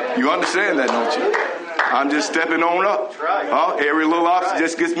 You understand that, don't you? I'm just stepping on up. Huh? Every little obstacle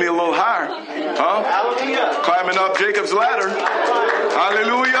just gets me a little higher. Huh? Climbing up Jacob's ladder.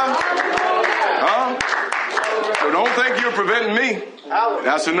 Hallelujah. Huh? So don't think you're preventing me.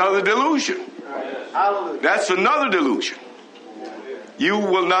 That's another delusion. That's another delusion. You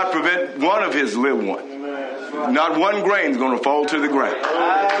will not prevent one of His little ones. Not one grain is going to fall to the ground.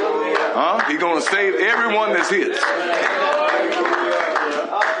 Huh? He's going to save everyone that's His.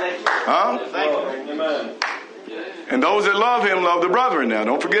 Huh? And those that love Him love the brethren now.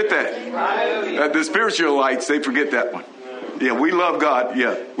 Don't forget that. The spiritual lights, they forget that one. Yeah, we love God.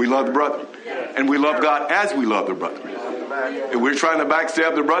 Yeah, we love the brethren. And we love God as we love the brethren. If we're trying to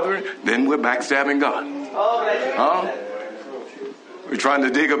backstab the brethren, then we're backstabbing God. Huh? We're trying to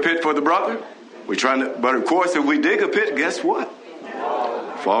dig a pit for the brother. But of course, if we dig a pit, guess what?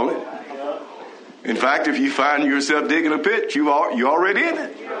 Fall in. In fact, if you find yourself digging a pit, you're already in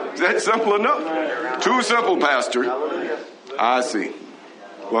it. That's simple enough. Too simple, Pastor. I see.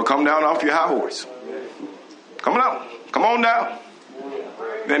 Well, come down off your high horse. Come on. Come on down.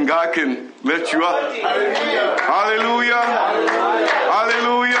 Then God can lift you up. Hallelujah.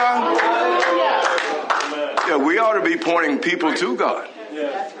 Hallelujah. Yeah, we ought to be pointing people to God.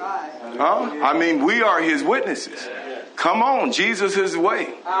 Huh? I mean, we are His witnesses. Come on, Jesus is the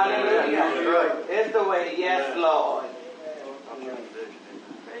way. Hallelujah. It's the way, yes, Lord.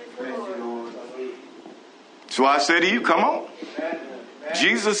 So I say to you, come on.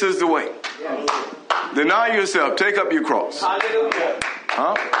 Jesus is the way. Deny yourself. Take up your cross. Hallelujah.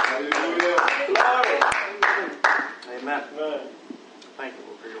 Huh? Amen. Thank you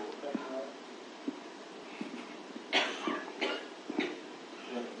for your word.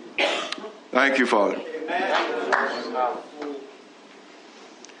 Thank you, Father.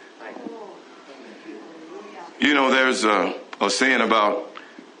 You know, there's a saying about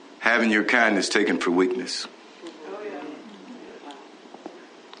having your kindness taken for weakness.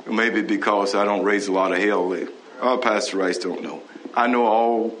 Maybe because I don't raise a lot of hell. Pastor Rice don't know. I know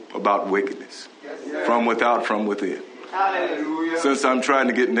all about wickedness. From without, from within. Hallelujah. Since I'm trying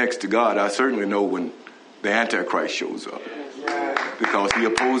to get next to God, I certainly know when the Antichrist shows up. Because he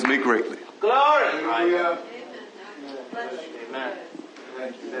opposed me greatly. Glory. Amen.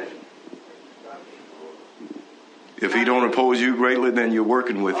 If he don't oppose you greatly, then you're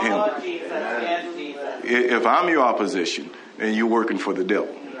working with him. Oh, Jesus. Yes, Jesus. If I'm your opposition, then you're working for the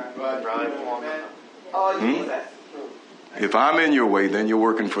devil. Oh, Jesus. If I'm in your way, then you're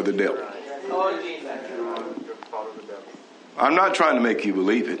working for the devil. Oh, Jesus. I'm not trying to make you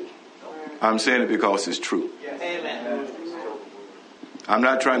believe it. I'm saying it because it's true. Amen. I'm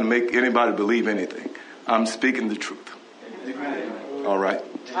not trying to make anybody believe anything. I'm speaking the truth. All right?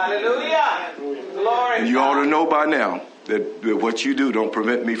 Hallelujah. Glory. And you ought to know by now that what you do don't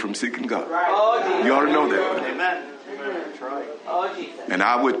prevent me from seeking God. Oh, Jesus. You ought to know that. Amen. Oh, Jesus. And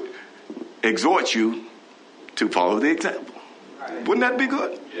I would exhort you to follow the example. Wouldn't that be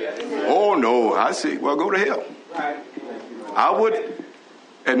good? Oh, no, I see. Well, go to hell. I would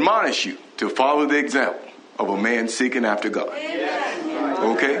admonish you to follow the example of a man seeking after God.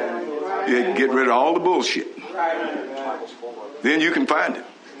 Okay? Yeah, get rid of all the bullshit. Then you can find him.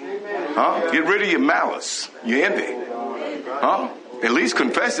 Huh? Get rid of your malice, your envy. Huh? At least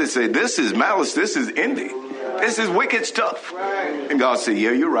confess it. Say, this is malice. This is envy. This is wicked stuff. And God say,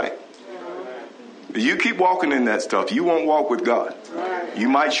 yeah, you're right. You keep walking in that stuff, you won't walk with God. You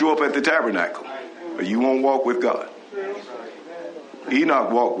might show up at the tabernacle, but you won't walk with God. Enoch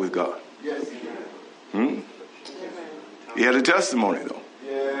walked with God. He had a testimony, though.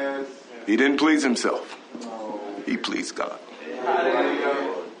 He didn't please himself. He pleased God.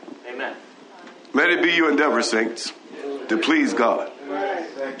 Amen. Let it be your endeavor, saints, to please God.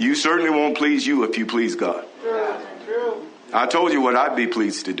 You certainly won't please you if you please God. I told you what I'd be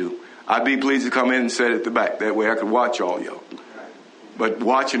pleased to do. I'd be pleased to come in and sit at the back. That way I could watch all y'all. But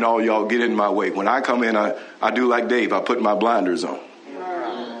watching all y'all get in my way. When I come in, I do like Dave. I put my blinders on.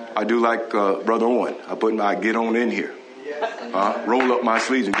 I do like Brother Owen. I get on in here. Roll up my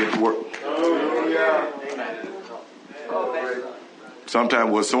sleeves and get to work.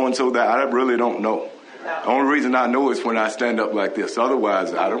 Sometimes with so-and-so that I really don't know. The only reason I know is when I stand up like this.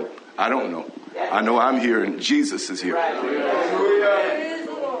 Otherwise, I don't know. I know I'm here and Jesus is here.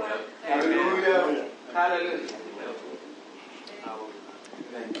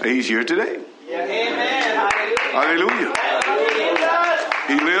 He's here today. Hallelujah.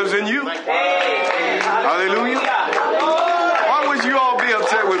 He lives in you. Hallelujah. Why would you all be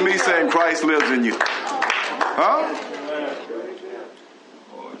upset with me saying Christ lives in you? Huh?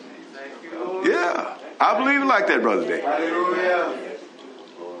 Yeah. I believe it like that, Brother Dave.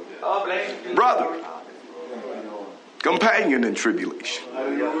 Brother. Companion in tribulation.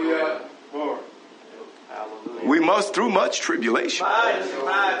 We must through much tribulation.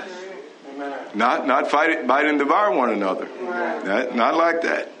 Not fight, bite and devour one another. Not like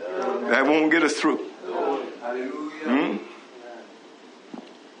that. That won't get us through.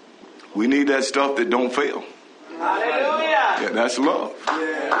 We need that stuff that don't fail. Yeah, that's love.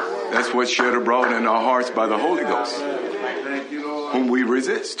 That's what's shed abroad in our hearts by the Holy Ghost, whom we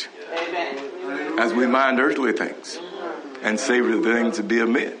resist as we mind earthly things and savor the things that be of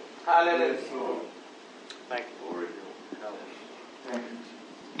men.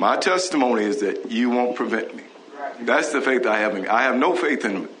 My testimony is that you won't prevent me. That's the faith I have in. I have no faith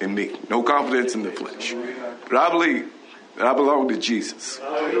in me, no confidence in the flesh. But I believe that I belong to Jesus.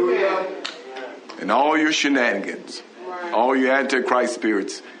 And all your shenanigans, all your antichrist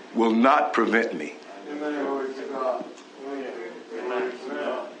spirits will not prevent me.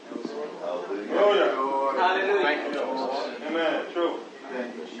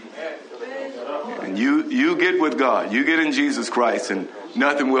 And you get with God. You get in Jesus Christ and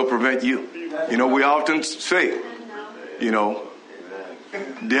nothing will prevent you. You know, we often say, you know,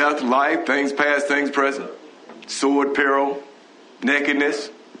 death, life, things past, things present, sword, peril, nakedness,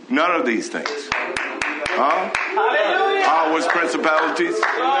 none of these things. Powers, principalities,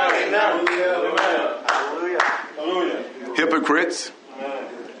 hypocrites,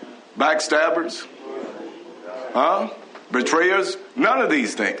 backstabbers, betrayers, none of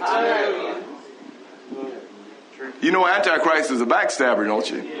these things. You know Antichrist is a backstabber, don't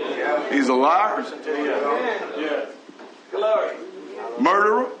you? He's a liar,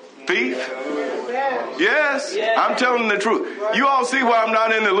 murderer, thief. Yes, I'm telling the truth. You all see why I'm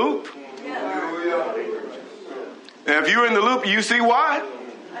not in the loop? And if you're in the loop, you see why?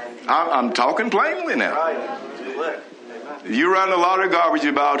 I'm talking plainly now. You run a lot of garbage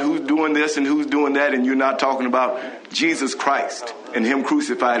about who's doing this and who's doing that, and you're not talking about Jesus Christ and Him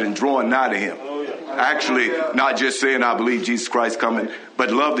crucified and drawing nigh to Him. Actually, not just saying I believe Jesus Christ coming,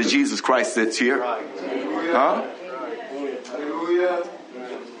 but love the Jesus Christ that's here.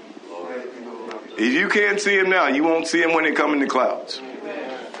 If you can't see Him now, you won't see Him when He comes in the clouds.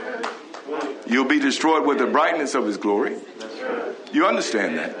 You'll be destroyed with the brightness of His glory. You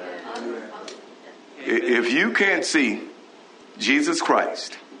understand that? If you can't see Jesus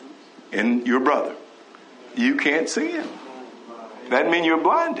Christ in your brother, you can't see Him. That means you're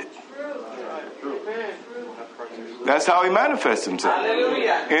blinded. That's how he manifests himself.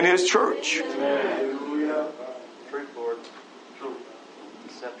 Hallelujah. In his church. Truth, Lord. Truth.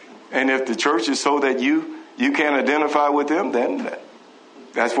 Deception. And if the church is so that you can't identify with them, then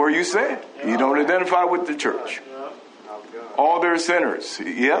that's where you stand. You don't identify with the church. All they're sinners.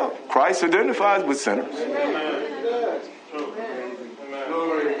 Yeah, Christ identifies with sinners.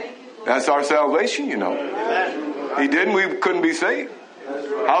 That's our salvation, you know. He didn't, we couldn't be saved.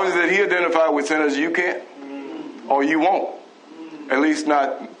 How is it he identified with sinners? You can't. Or you won't. At least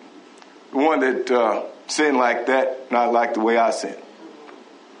not the one that sin like that, not like the way I sin.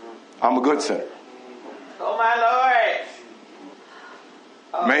 I'm a good sinner. Oh, my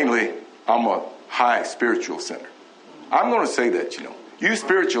Lord. Mainly, I'm a high spiritual sinner. I'm going to say that, you know. You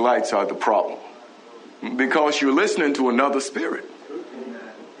spiritualites are the problem. Because you're listening to another spirit.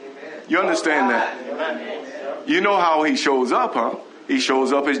 You understand that? You know how he shows up, huh? He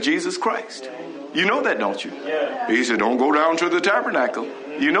shows up as Jesus Christ. You know that, don't you? He said, don't go down to the tabernacle.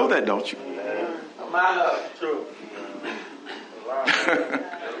 You know that, don't you? Oh, my Lord.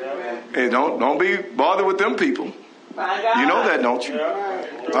 Hey, don't be bothered with them people. You know that, don't you?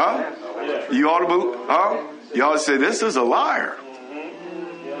 Huh? You ought to, you ought to say, this is a liar.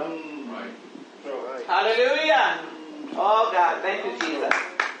 Hallelujah. Oh, God. Thank you, Jesus.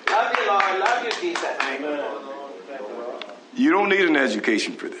 Love you, Lord. Love you, Jesus. You don't need an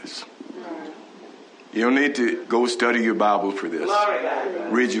education for this. You don't need to go study your Bible for this. Glory,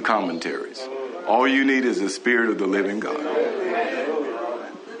 God. Read your commentaries. All you need is the Spirit of the living God.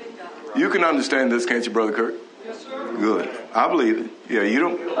 You can understand this, can't you, Brother Kurt? Yes, sir. Good. I believe it. Yeah, you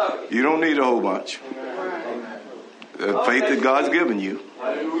don't need a whole bunch. The faith that God's given you,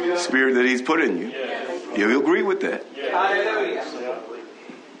 Spirit that he's put in you, you'll agree with that. Hallelujah.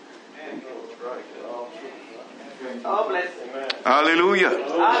 Oh, bless you. Hallelujah.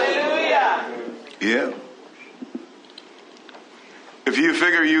 Hallelujah. Yeah. If you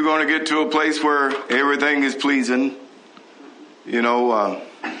figure you're going to get to a place where everything is pleasing, you know,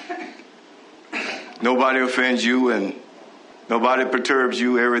 nobody offends you and nobody perturbs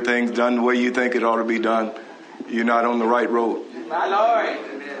you, everything's done the way you think it ought to be done, you're not on the right road. My Lord.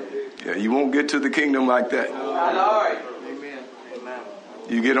 Yeah, you won't get to the kingdom like that. My Lord.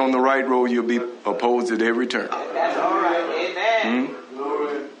 You get on the right road, you'll be opposed at every turn. That's all right. Amen.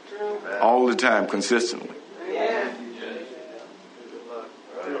 All the time, consistently. Yeah.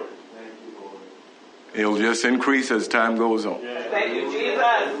 It'll just increase as time goes on. Thank you, Jesus.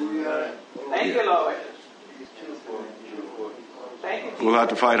 Thank you, Lord. Thank you, Jesus. We'll have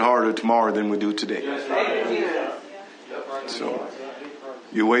to fight harder tomorrow than we do today. Thank you, Jesus. So,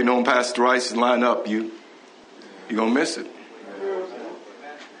 you're waiting on Pastor Rice to line up, you're going to miss it.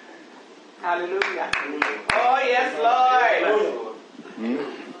 Hallelujah. Oh, yes, Lord.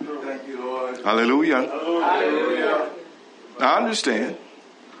 Thank you, Lord. Hallelujah. Hallelujah. I understand.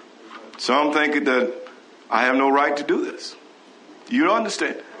 Some think that I have no right to do this. You don't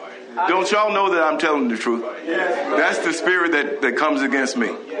understand. Don't y'all know that I'm telling the truth? That's the spirit that comes against me.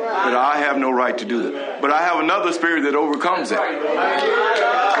 That I have no right to do that. But I have another spirit that overcomes that.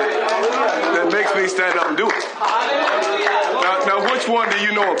 That makes me stand up and do it. Now which one do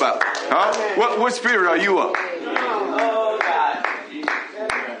you know about? Huh? What spirit are you of? Oh, God.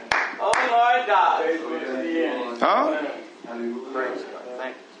 Oh, Lord God. Huh?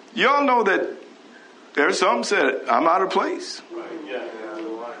 Y'all know that there's some said, I'm out of place.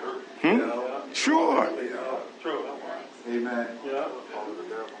 Sure. Amen.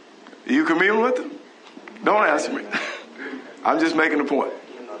 You commune with them? Don't answer me. I'm just making a point.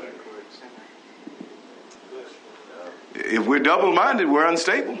 If we're double-minded, we're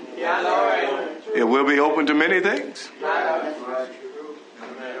unstable. Yeah, Lord. It will be open to many things.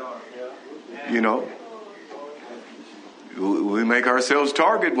 You know, we make ourselves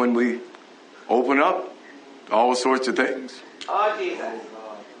target when we open up all sorts of things. Oh, Jesus.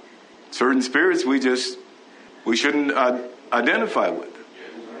 Certain spirits we shouldn't identify with.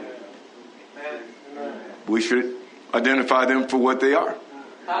 We should identify them for what they are.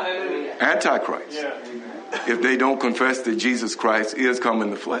 Hallelujah. Antichrist. If they don't confess that Jesus Christ is come in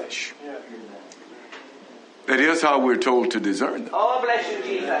the flesh. That is how we're told to discern them. Oh, bless you,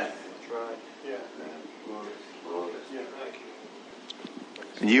 Jesus.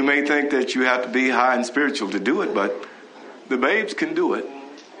 And you may think that you have to be high and spiritual to do it, but the babes can do it.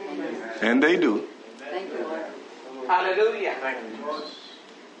 And they do. Hallelujah.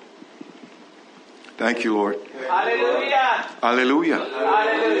 Thank you, Lord. Hallelujah. Hallelujah.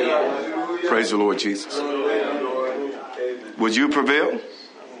 Hallelujah. Praise the Lord Jesus. Would you prevail?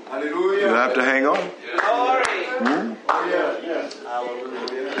 Hallelujah. You'll have to hang on. Glory.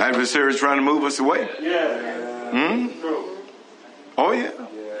 Adversaries trying to move us away. Oh, yeah.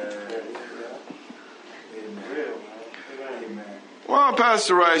 Well,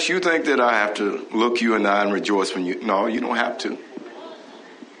 Pastor Rice, you think that I have to look you in the eye and rejoice when you... No, you don't have to.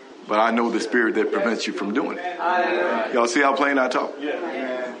 But I know the spirit that prevents you from doing it. Y'all see how plain I talk?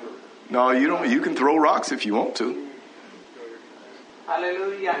 No, you don't. You can throw rocks if you want to.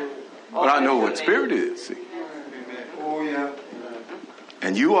 Hallelujah. But I know what spirit is. See? Oh, yeah.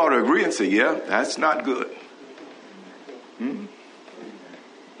 And you ought to agree and say, yeah, that's not good.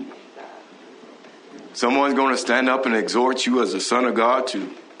 Someone's going to stand up and exhort you as a son of God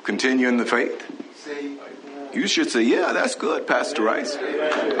to continue in the faith. You should say, yeah, that's good, Pastor Rice.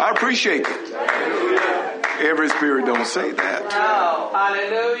 I appreciate it. Every spirit don't say that. No.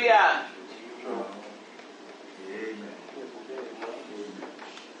 Hallelujah.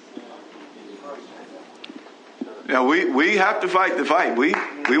 Now, we have to fight the fight. We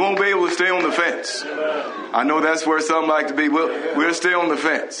won't be able to stay on the fence. I know that's where some like to be. We'll stay on the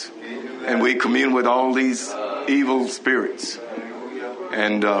fence. And we commune with all these evil spirits.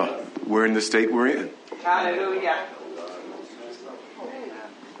 And we're in the state we're in. Hallelujah.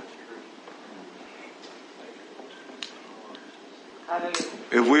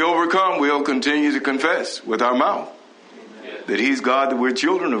 If we overcome, we'll continue to confess with our mouth that He's God, that we're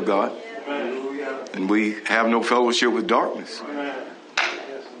children of God. And we have no fellowship with darkness.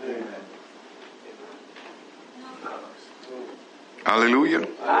 Hallelujah.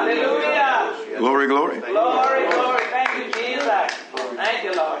 Hallelujah. Glory, glory. Glory, glory. Thank you, Jesus. Thank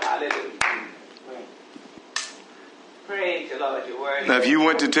you, Lord. Hallelujah. Praise you, Lord. Your word. Now, if you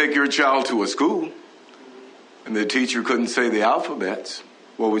went to take your child to a school and the teacher couldn't say the alphabets,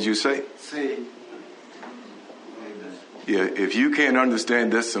 what would you say? Yeah, if you can't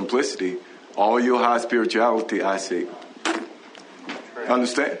understand this simplicity, all your high spirituality, I say,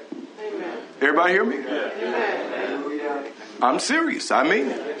 understand? Amen. Everybody hear me? Amen. I'm serious. I mean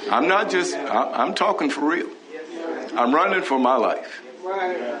it. I'm not just, I'm talking for real. I'm running for my life.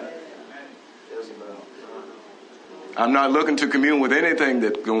 I'm not looking to commune with anything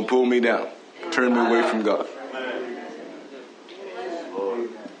that's going to pull me down, turn me away from God.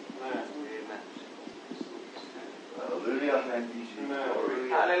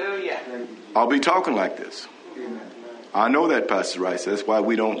 Hallelujah. I'll be talking like this. I know that, Pastor Rice. That's why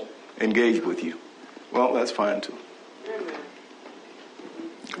we don't engage with you. Well, that's fine too.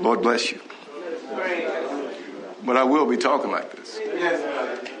 Lord bless you. But I will be talking like this.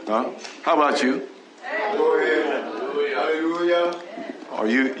 Huh? How about you? Hallelujah. Are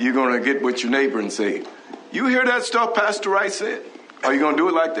you going to get with your neighbor and say, you hear that stuff Pastor Rice said? Are you going to do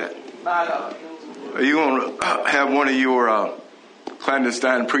it like that? Are you going to have one of your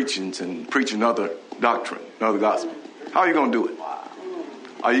clandestine preachings and preach another doctrine, another gospel? How are you going to do it?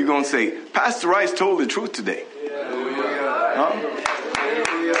 Are you going to say, Pastor Rice told the truth today? Huh?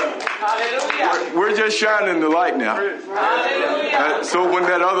 Hallelujah. We're just shining the light now. Hallelujah. So when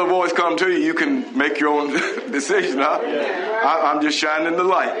that other voice comes to you, you can make your own decision. Huh? I'm just shining the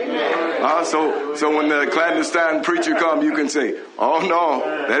light. So when the clandestine preacher comes, you can say, oh no,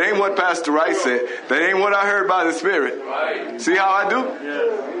 that ain't what Pastor Rice said. That ain't what I heard by the Spirit. See how I do?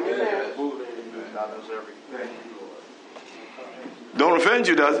 Don't offend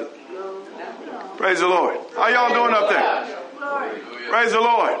you, does it? Praise the Lord. How y'all doing up there? Praise the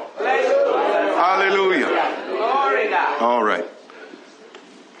Lord. Hallelujah. All right.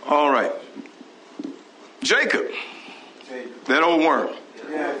 All right. Jacob, that old worm.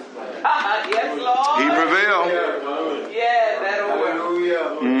 Yes, Lord. He prevailed. Yes, that old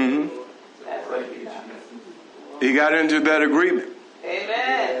worm. He got into that agreement.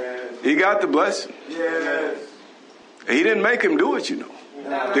 Amen. He got the blessing. Yes. He didn't make him do it, you know.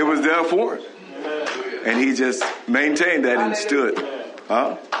 It was there for him. And he just maintained that and stood.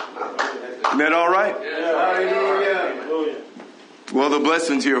 Huh? Isn't that all right? Hallelujah. Well, the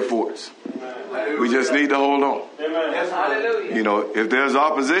blessing's here for us. We just need to hold on. Hallelujah. You know, if there's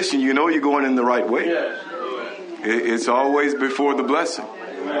opposition, you know you're going in the right way. It's always before the blessing.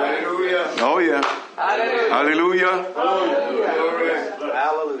 Hallelujah. Oh, yeah. Hallelujah. Hallelujah.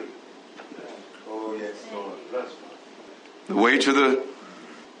 Hallelujah. Oh, yes, Lord. The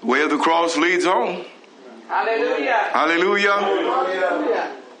way of the cross leads home. Hallelujah. Hallelujah.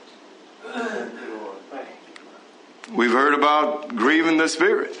 We've heard about grieving the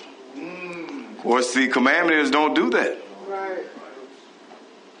Spirit. Of course, the commandment is don't do that.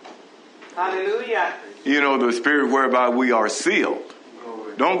 Hallelujah. You know, the Spirit whereby we are sealed.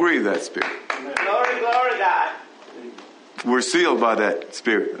 Don't grieve that Spirit. Glory, glory, God. We're sealed by that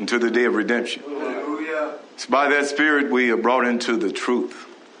Spirit until the day of redemption. Hallelujah. It's by that Spirit we are brought into the truth.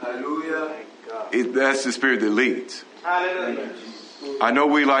 Hallelujah. that's the Spirit that leads. Hallelujah. I know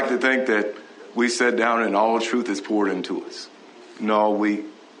we like to think that we sit down and all truth is poured into us. No, we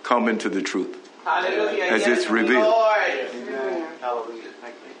come into the truth Hallelujah. as Yes, it's revealed. Lord. Hallelujah.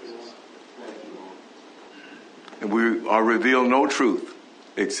 Thank you, Jesus. And we are revealed no truth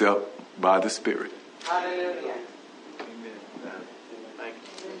except by the Spirit. Hallelujah. Thank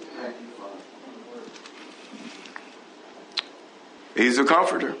you. He's a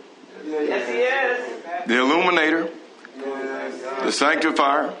comforter, Yes, he is. the illuminator, the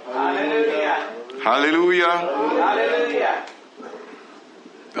sanctifier. Hallelujah. Hallelujah. Hallelujah.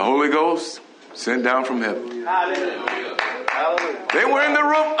 The Holy Ghost sent down from heaven. Hallelujah. They were in the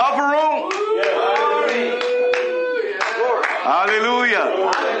room, upper room.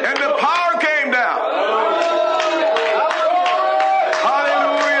 Hallelujah. And the power came down.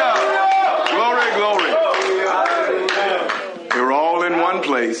 Hallelujah. Glory, glory. They were all in one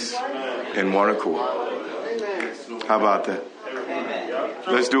place, in one accord. How about that?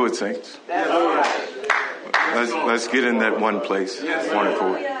 Let's do it, saints. That's right. Let's get in that one place, one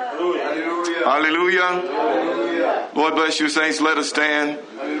accord. Hallelujah. Lord bless you, saints. Let us stand.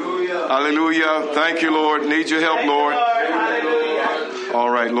 Hallelujah. Thank you, Lord. Need your help, Lord. All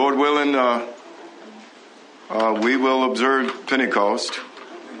right, Lord willing, we will observe Pentecost.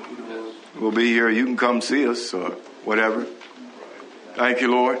 We'll be here. You can come see us or whatever. Thank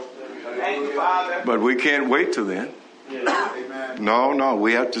you, Lord. Thank you, Father. But we can't wait till then. No,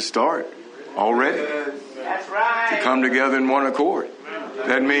 we have to start already. That's right. To come together in one accord.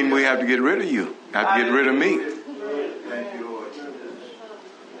 That means we have to get rid of you. Have to get rid of me.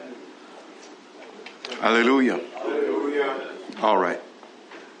 Hallelujah. All right.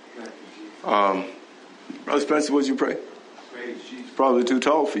 Brother Spencer, would you pray? It's probably too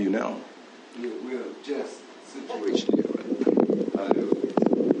tall for you now. We'll just situation here. Hallelujah.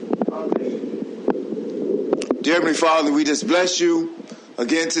 Dear Heavenly Father, we just bless you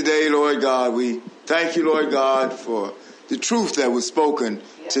again today, Lord God. We thank you, Lord God, for the truth that was spoken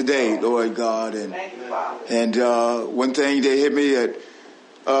today, Lord God. And one thing that hit me that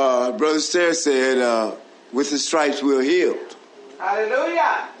Brother Stair said, with the stripes we're healed.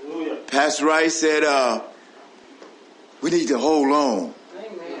 Hallelujah. Pastor Rice said, we need to hold on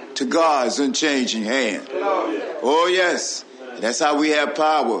to God's unchanging hand. Oh, yes. And that's how we have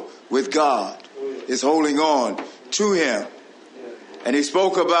power with God, is holding on to him. And he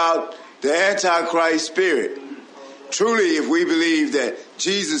spoke about the Antichrist spirit. Truly, if we believe that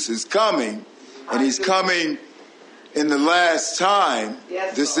Jesus is coming, and he's coming in the last time,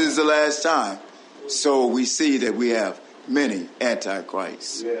 this is the last time. So we see that we have many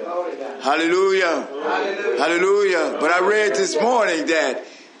antichrists. Hallelujah. Hallelujah. But I read this morning that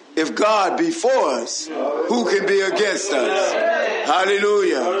if God be for us, who can be against us?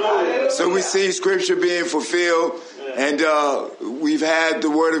 Hallelujah. So we see scripture being fulfilled, and we've had the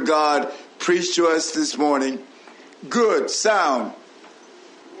word of God preached to us this morning. Good, sound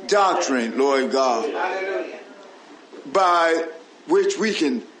doctrine, Lord God, by which we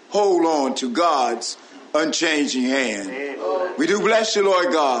can hold on to God's unchanging hand. We do bless you,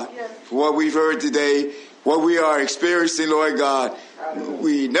 Lord God, for what we've heard today, what we are experiencing, Lord God.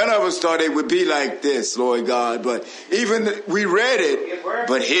 None of us thought it would be like this, Lord God, but even we read it,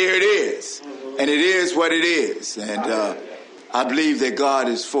 but here it is, and it is what it is. And I believe that God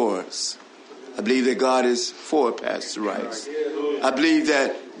is for us. I believe that God is for Pastor Rice. I believe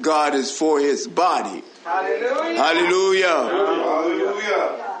that God is for his body. Hallelujah.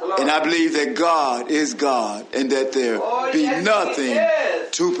 And I believe that God is God, and that there be nothing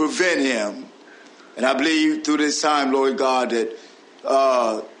to prevent him. And I believe through this time, Lord God, that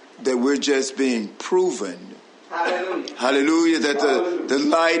we're just being proven. Hallelujah. That the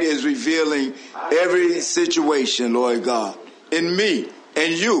light is revealing every situation, Lord God, in me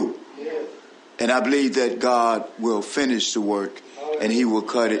and you. And I believe that God will finish the work, and he will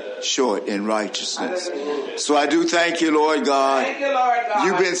cut it short in righteousness. So I do thank you, Lord God. Thank you, Lord God.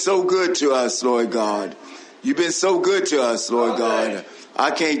 You've been so good to us, Lord God. You've been so good to us, Lord God.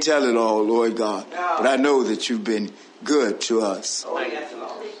 I can't tell it all, Lord God, but I know that you've been good to us.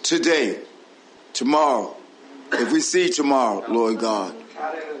 Today, tomorrow, if we see tomorrow, Lord God.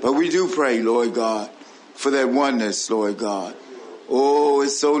 But we do pray, Lord God, for that oneness, Lord God. Oh,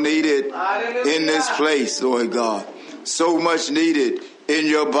 it's so needed in this place, Lord God. So much needed in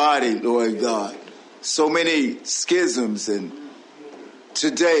your body, Lord God. So many schisms. And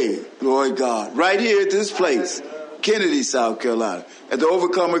today, Lord God, right here at this place, Kennedy, South Carolina, at the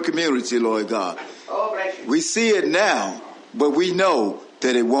Overcomer community, Lord God. We see it now, but we know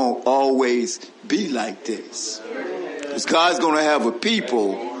that it won't always be like this. Because God's going to have a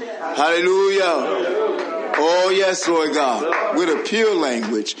people Hallelujah. Oh, yes, Lord God. With a pure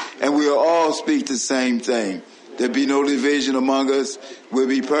language, and we'll all speak the same thing. There be no division among us. We'll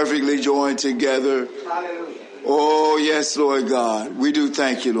be perfectly joined together. Oh, yes, Lord God. We do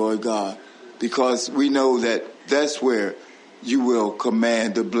thank you, Lord God, because we know that that's where you will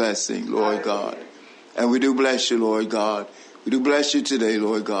command the blessing, Lord God. And we do bless you, Lord God. We do bless you today,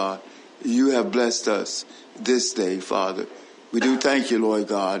 Lord God. You have blessed us this day, Father. We do thank you, Lord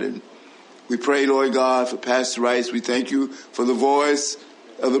God. And we pray, Lord God, for Pastor Rice. We thank you for the voice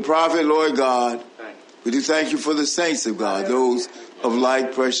of the prophet, Lord God. We do thank you for the saints of God, those of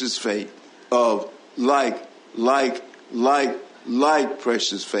like precious faith, of like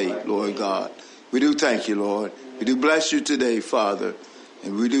precious faith, Lord God. We do thank you, Lord. We do bless you today, Father.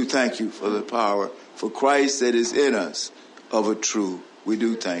 And we do thank you for the power for Christ that is in us of a true. We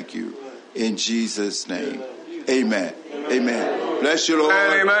do thank you. In Jesus' name. Amen. Amen. Bless you, Lord.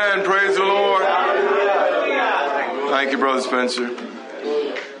 Amen. Praise the Lord. Thank you, Brother Spencer.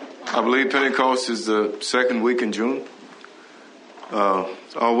 I believe Pentecost is the second week in June.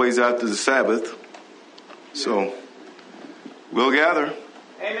 It's always after the Sabbath. So we'll gather.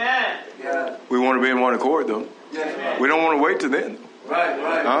 Amen. We want to be in one accord, though. We don't want to wait till then.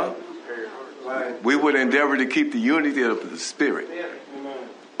 Right. Huh? Right. We would endeavor to keep the unity of the Spirit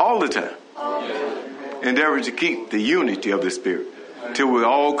all the time. Endeavor to keep the unity of the Spirit till we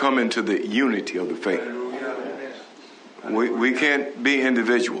all come into the unity of the faith. We can't be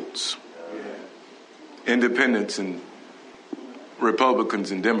individuals, independents and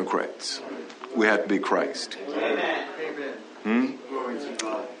Republicans and Democrats. We have to be Christ.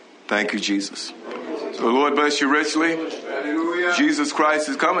 Thank you, Jesus. So the Lord bless you richly. Hallelujah. Jesus Christ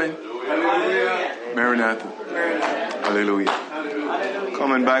is coming. Hallelujah. Maranatha. Hallelujah.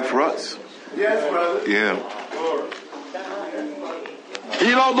 Coming back for us. Yes, brother. Yeah.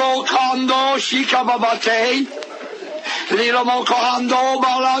 Lilomo kando shikababate. Lilomo kohando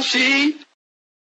balasi.